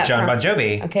 So is By that John from- Bon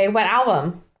Jovi. Okay, what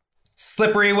album?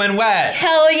 Slippery When Wet.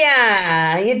 Hell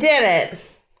yeah! You did it.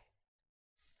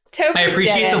 Topher I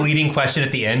appreciate did the it. leading question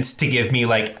at the end to give me,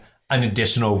 like, an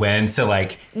additional win to,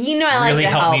 like, You know I like really to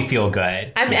help help. me feel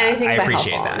good. I'm anything I but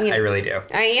appreciate helpful. that. Yeah. I really do.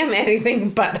 I am anything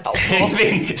but helpful.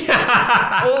 Anything.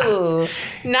 Ooh.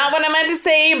 Not what I meant to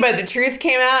say, but the truth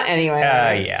came out anyway.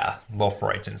 Yeah. A little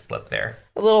Freudian slip there.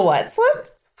 A little what slip?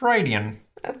 Freudian.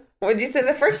 What did you say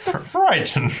the first time?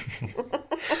 Freudian.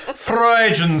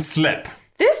 Freudian slip.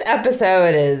 This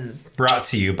episode is Brought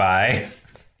to you by...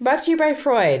 brought to you by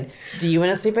Freud. Do you want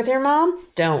to sleep with your mom?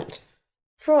 Don't.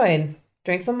 Freud.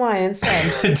 Drink some wine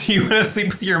instead. Do you want to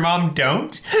sleep with your mom?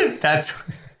 Don't? That's...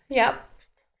 Yep.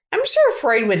 I'm sure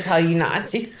Freud would tell you not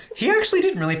to. He actually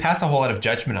didn't really pass a whole lot of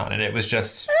judgment on it. It was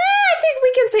just... I think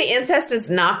we can say incest is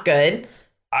not good.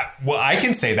 I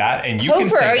can say that, and you can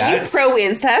Topher, say are that. you pro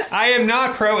incest? I am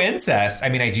not pro-incest. I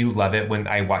mean, I do love it when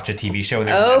I watch a TV show and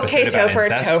there's an Okay, episode about Topher,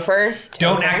 incest. Topher.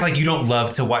 Don't act like you don't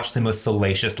love to watch the most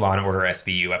salacious Law & Order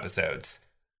SVU episodes.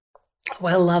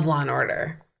 Well, I love Law and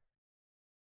Order.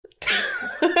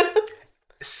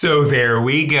 So there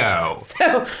we go.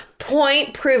 So,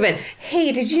 point proven.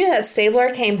 Hey, did you know that Stabler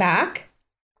came back?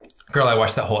 Girl, I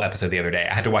watched that whole episode the other day.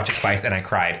 I had to watch it twice, and I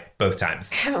cried both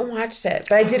times. I haven't watched it,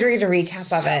 but I did read a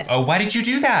recap of it. Oh, why did you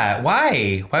do that?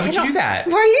 Why? Why would you do that?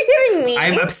 Why are you hitting me?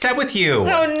 I'm upset with you.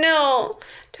 Oh no,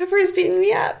 Topher's beating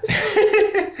me up.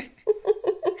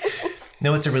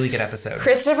 No, it's a really good episode.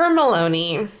 Christopher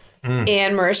Maloney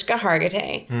and Mariska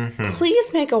Hargitay,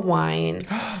 please make a wine.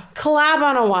 Collab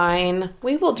on a wine.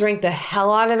 We will drink the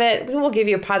hell out of it. We will give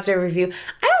you a positive review.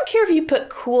 I don't care if you put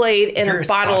Kool-Aid in You're a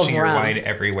bottle of sloshing your rum. wine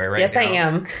everywhere right Yes, now. I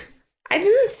am. I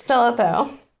didn't spill it though.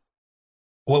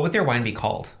 What would their wine be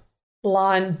called?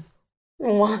 Lawn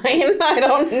wine? I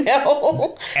don't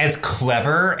know. As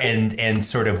clever and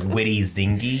sort of witty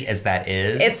zingy as that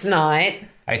is. It's not.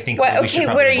 I think What? we should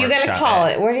Okay, what are probably you going to workshop call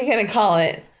it? What are you going to call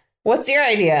it? What's your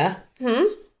idea?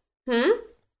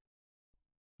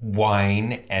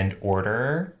 Wine and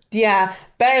Order. Yeah,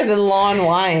 better than lawn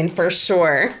wine for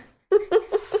sure.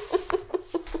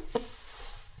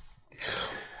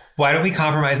 Why don't we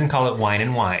compromise and call it Wine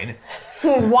and Wine?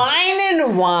 Wine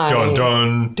and wine.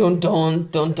 dun. Dun dun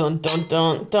dun dun dun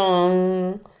dun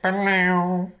dun.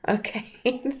 Okay,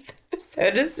 this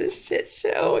episode is a shit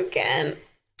show again.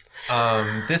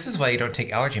 This is why you don't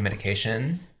take allergy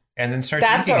medication and then start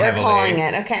That's drinking what we're heavily. calling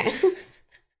it. Okay.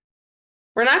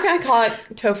 We're not going to call it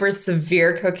Topher's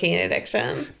severe cocaine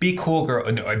addiction. Be cool,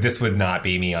 girl. No, this would not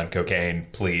be me on cocaine,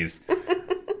 please.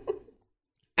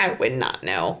 I would not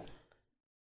know.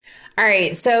 All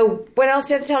right, so what else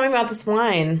do you have to tell me about this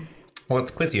wine? Well,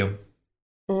 let's quiz you.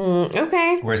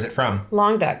 Okay. Where's it from?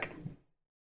 Long Duck.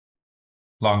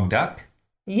 Long Duck?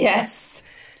 Yes.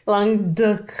 Long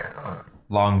Duck.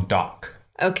 Long Dock.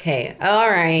 Okay. All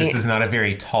right. This is not a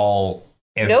very tall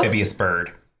amphibious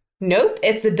bird. Nope.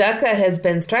 It's a duck that has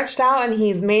been stretched out and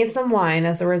he's made some wine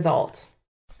as a result.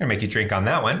 I'm going to make you drink on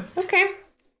that one. Okay.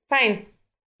 Fine.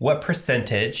 What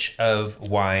percentage of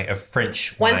wine, of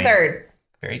French wine? 1/3.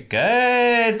 Very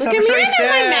good. Look at me, I know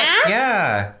my math.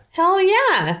 Yeah. Hell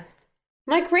yeah. I'm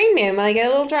like Rain Man when I get a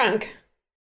little drunk.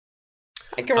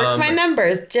 I can work my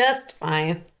numbers just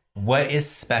fine. What is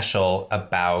special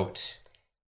about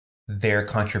their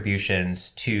contributions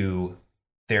to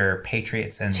their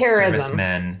patriots and Terrorism.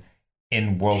 servicemen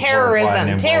in World Terrorism. War I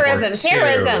and Terrorism. World War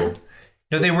Terrorism. II?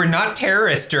 No, they were not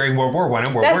terrorists during World War I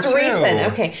and World That's War II.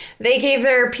 recent. Okay. They gave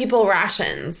their people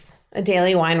rations, a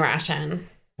daily wine ration.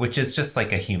 Which is just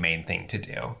like a humane thing to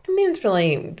do. I mean, it's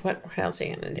really, what else are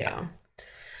you going to do? Yeah.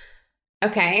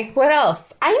 Okay. What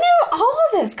else? I know all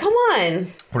of this. Come on.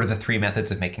 What are the 3 methods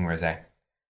of making rosé?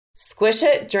 Squish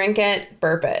it, drink it,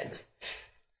 burp it.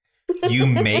 You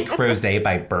make rosé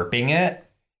by burping it?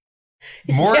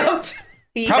 More, Yep.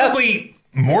 probably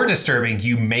more disturbing,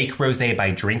 you make rosé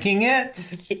by drinking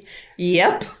it?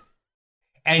 Yep.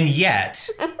 And yet,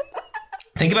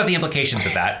 think about the implications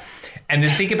of that. And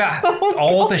then think about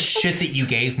all the shit that you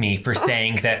gave me for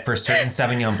saying that for certain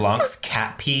Sauvignon Blancs,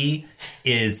 cat pee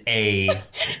is a...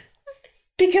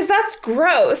 Because that's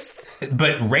gross.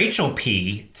 But Rachel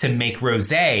pee to make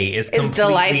rosé is completely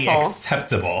delightful.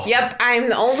 acceptable. Yep, I'm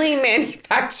the only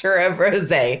manufacturer of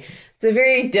rosé. It's a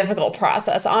very difficult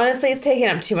process. Honestly, it's taking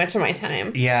up too much of my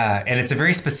time. Yeah, and it's a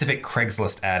very specific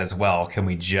Craigslist ad as well, can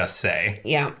we just say.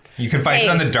 Yeah. You can find it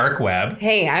on the dark web.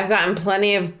 Hey, I've gotten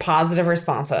plenty of positive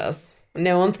responses.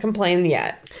 No one's complained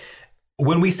yet.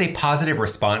 When we say positive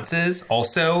responses,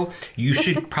 also, you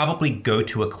should probably go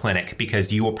to a clinic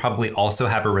because you will probably also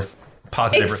have a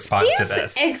positive response to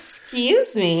this.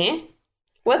 Excuse me.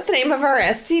 What's the name of our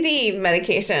STD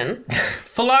medication?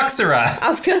 Phylloxera. I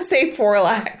was going to say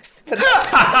Forlax. But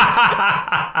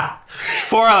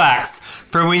Forlax.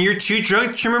 For when you're too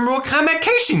drunk to remember what kind of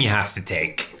medication you have to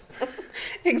take.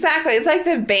 exactly. It's like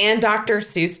the banned Dr.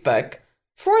 Seuss book.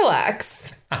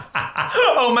 Forlax.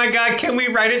 Oh my God, can we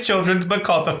write a children's book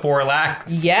called The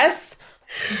Forlax? Yes.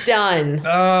 Done.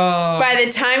 Oh. By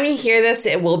the time you hear this,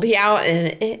 it will be out and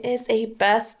it is a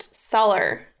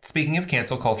bestseller. Speaking of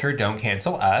cancel culture, don't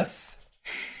cancel us.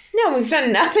 No, we've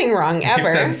done nothing wrong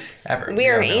ever. Done ever. We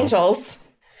are No, no. angels.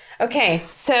 Okay,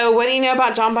 so what do you know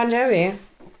about John Bon Jovi?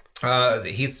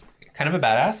 He's kind of a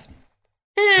badass.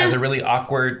 Has a really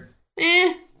awkward.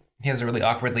 He has a really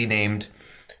awkwardly named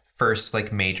first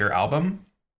major album.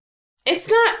 It's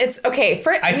not. It's okay.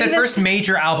 I said first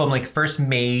major album, first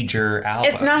major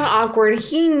album. It's not awkward.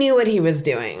 He knew what he was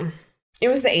doing. It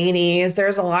was the 80s.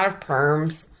 There's a lot of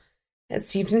perms. It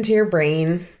seeped into your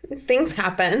brain. Things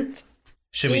happened.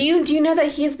 Do you know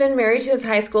that he's been married to his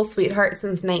high school sweetheart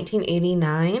since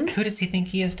 1989? Who does he think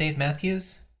he is, Dave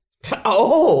Matthews?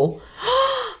 Oh,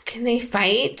 can they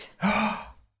fight?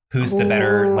 Who's the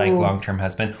better long-term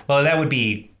husband? Well, that would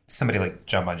be somebody like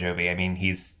John Bon Jovi. I mean,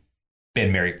 he's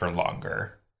been married for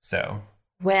longer, so.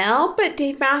 Well, but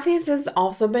Dave Matthews has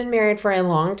also been married for a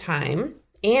long time,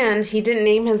 and he didn't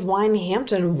name his wine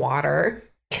Hampton Water.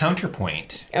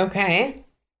 Counterpoint. Okay.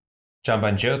 John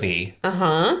Bon Jovi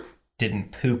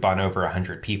didn't poop on over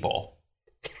 100 people.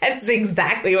 That's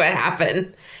exactly what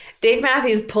happened. Dave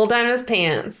Matthews pulled down his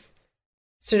pants,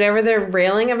 stood over the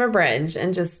railing of a bridge,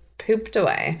 and just pooped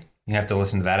away. You have to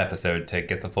listen to that episode to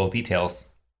get the full details.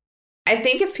 I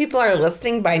think if people are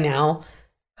listening by now,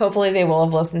 hopefully they will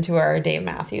have listened to our Dave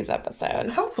Matthews episode.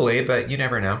 Hopefully, but you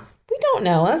never know. We don't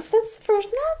know. That's first.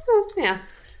 Yeah.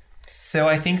 So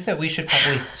I think that we should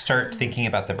probably start thinking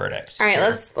about the verdict. All right,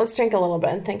 let's drink a little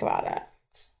bit and think about it.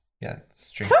 Yeah, let's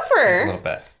drink Topher, a little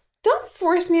bit. Don't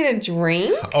force me to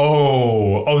drink.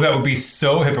 Oh, that would be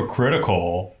so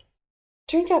hypocritical.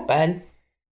 Drink up, bud.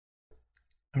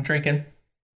 I'm drinking.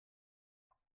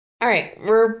 All right,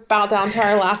 we're about down to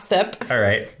our last sip. All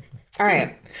right.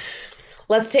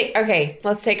 Let's take our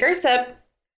sip,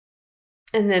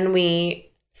 and then we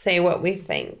say what we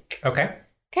think. Okay.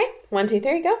 Okay, 1, 2,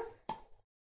 3, go.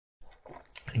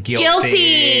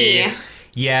 Guilty.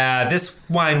 Yeah, this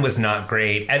wine was not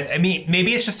great. I mean,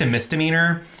 maybe it's just a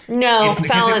misdemeanor. No, It's-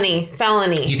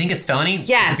 felony. You think it's felony?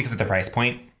 Yes. Is it because of the price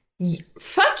point?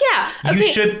 Fuck yeah. Okay. You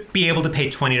should be able to pay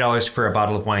 $20 for a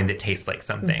bottle of wine that tastes like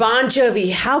something. Bon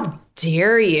Jovi, how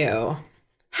dare you?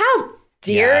 How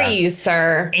dare Yeah. you,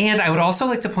 sir? And I would also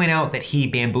like to point out that he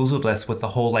bamboozled us with the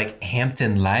whole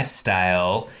Hampton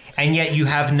lifestyle. And yet you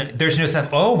have there's no stuff.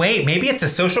 Oh, wait, maybe it's a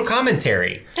social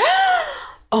commentary.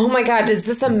 Oh my God, is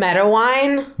this a meta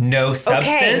wine? No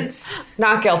substance.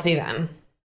 Not guilty then.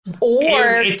 Or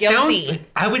It guilty. sounds,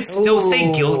 I would still say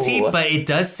Ooh. guilty, but it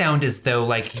does sound as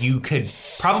though you could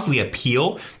probably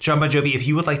appeal. John Bon Jovi, if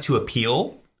you would like to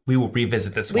appeal, we will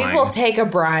revisit this We wine. will take a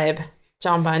bribe,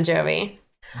 John Bon Jovi.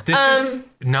 This is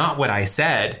not what I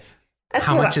said. That's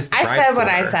How what much is the I bribe said what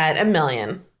I for? said, $1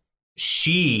 million.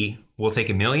 She will take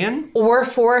 $1 million. Or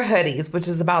 4 hoodies, which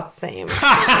is about the same.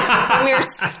 From your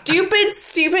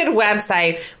stupid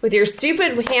website with your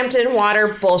stupid Hampton Water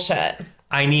bullshit.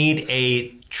 I need a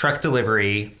truck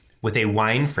delivery with a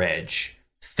wine fridge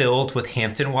filled with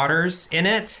Hampton Waters in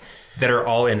it that are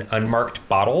all in unmarked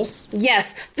bottles.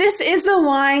 Yes, this is the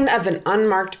wine of an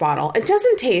unmarked bottle. It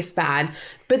doesn't taste bad,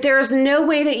 but there's no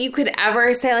way that you could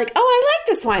ever say oh, I like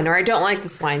this wine or I don't like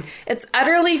this wine. It's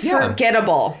utterly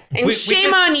forgettable. And Which shame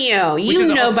is- on you. Which You is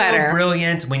know also better.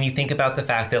 brilliant when you think about the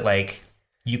fact that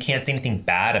you can't say anything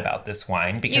bad about this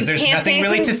wine because You there's can't nothing say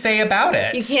really anything- to say about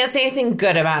it. You can't say anything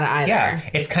good about it either. Yeah,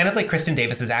 it's kind of like Kristen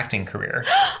Davis's acting career.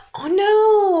 Oh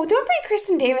no! Don't bring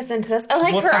Kristen Davis into this. I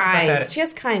like We'll her talk about eyes. that. She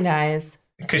has kind eyes.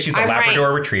 Because she's a I'm Labrador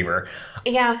right. retriever.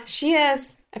 Yeah, she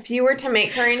is. If you were to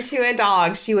make her into a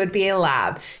dog, she would be a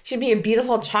lab. She'd be a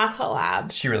beautiful chocolate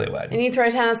lab. She really would. And you throw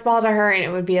a tennis ball to her, and it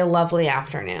would be a lovely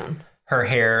afternoon. Her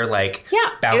hair, like, Yeah,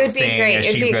 bouncing it would be great. as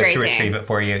It'd she be a goes great to day. retrieve it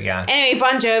for you. Yeah. Anyway,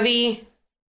 Bon Jovi,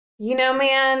 you know,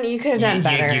 man, you could have done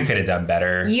better. You could have done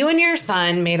better. You and your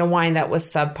son made a wine that was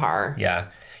subpar. Yeah.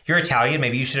 You're Italian.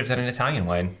 Maybe you should have done an Italian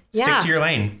wine. Yeah. Stick to your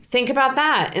lane. Think about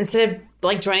that instead of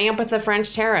like joining up with the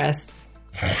French terrorists.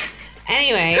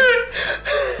 Anyway.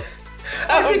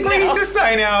 I think we need to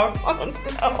sign out. Oh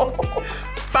no.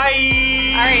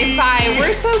 Bye. All right, bye.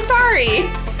 We're so sorry.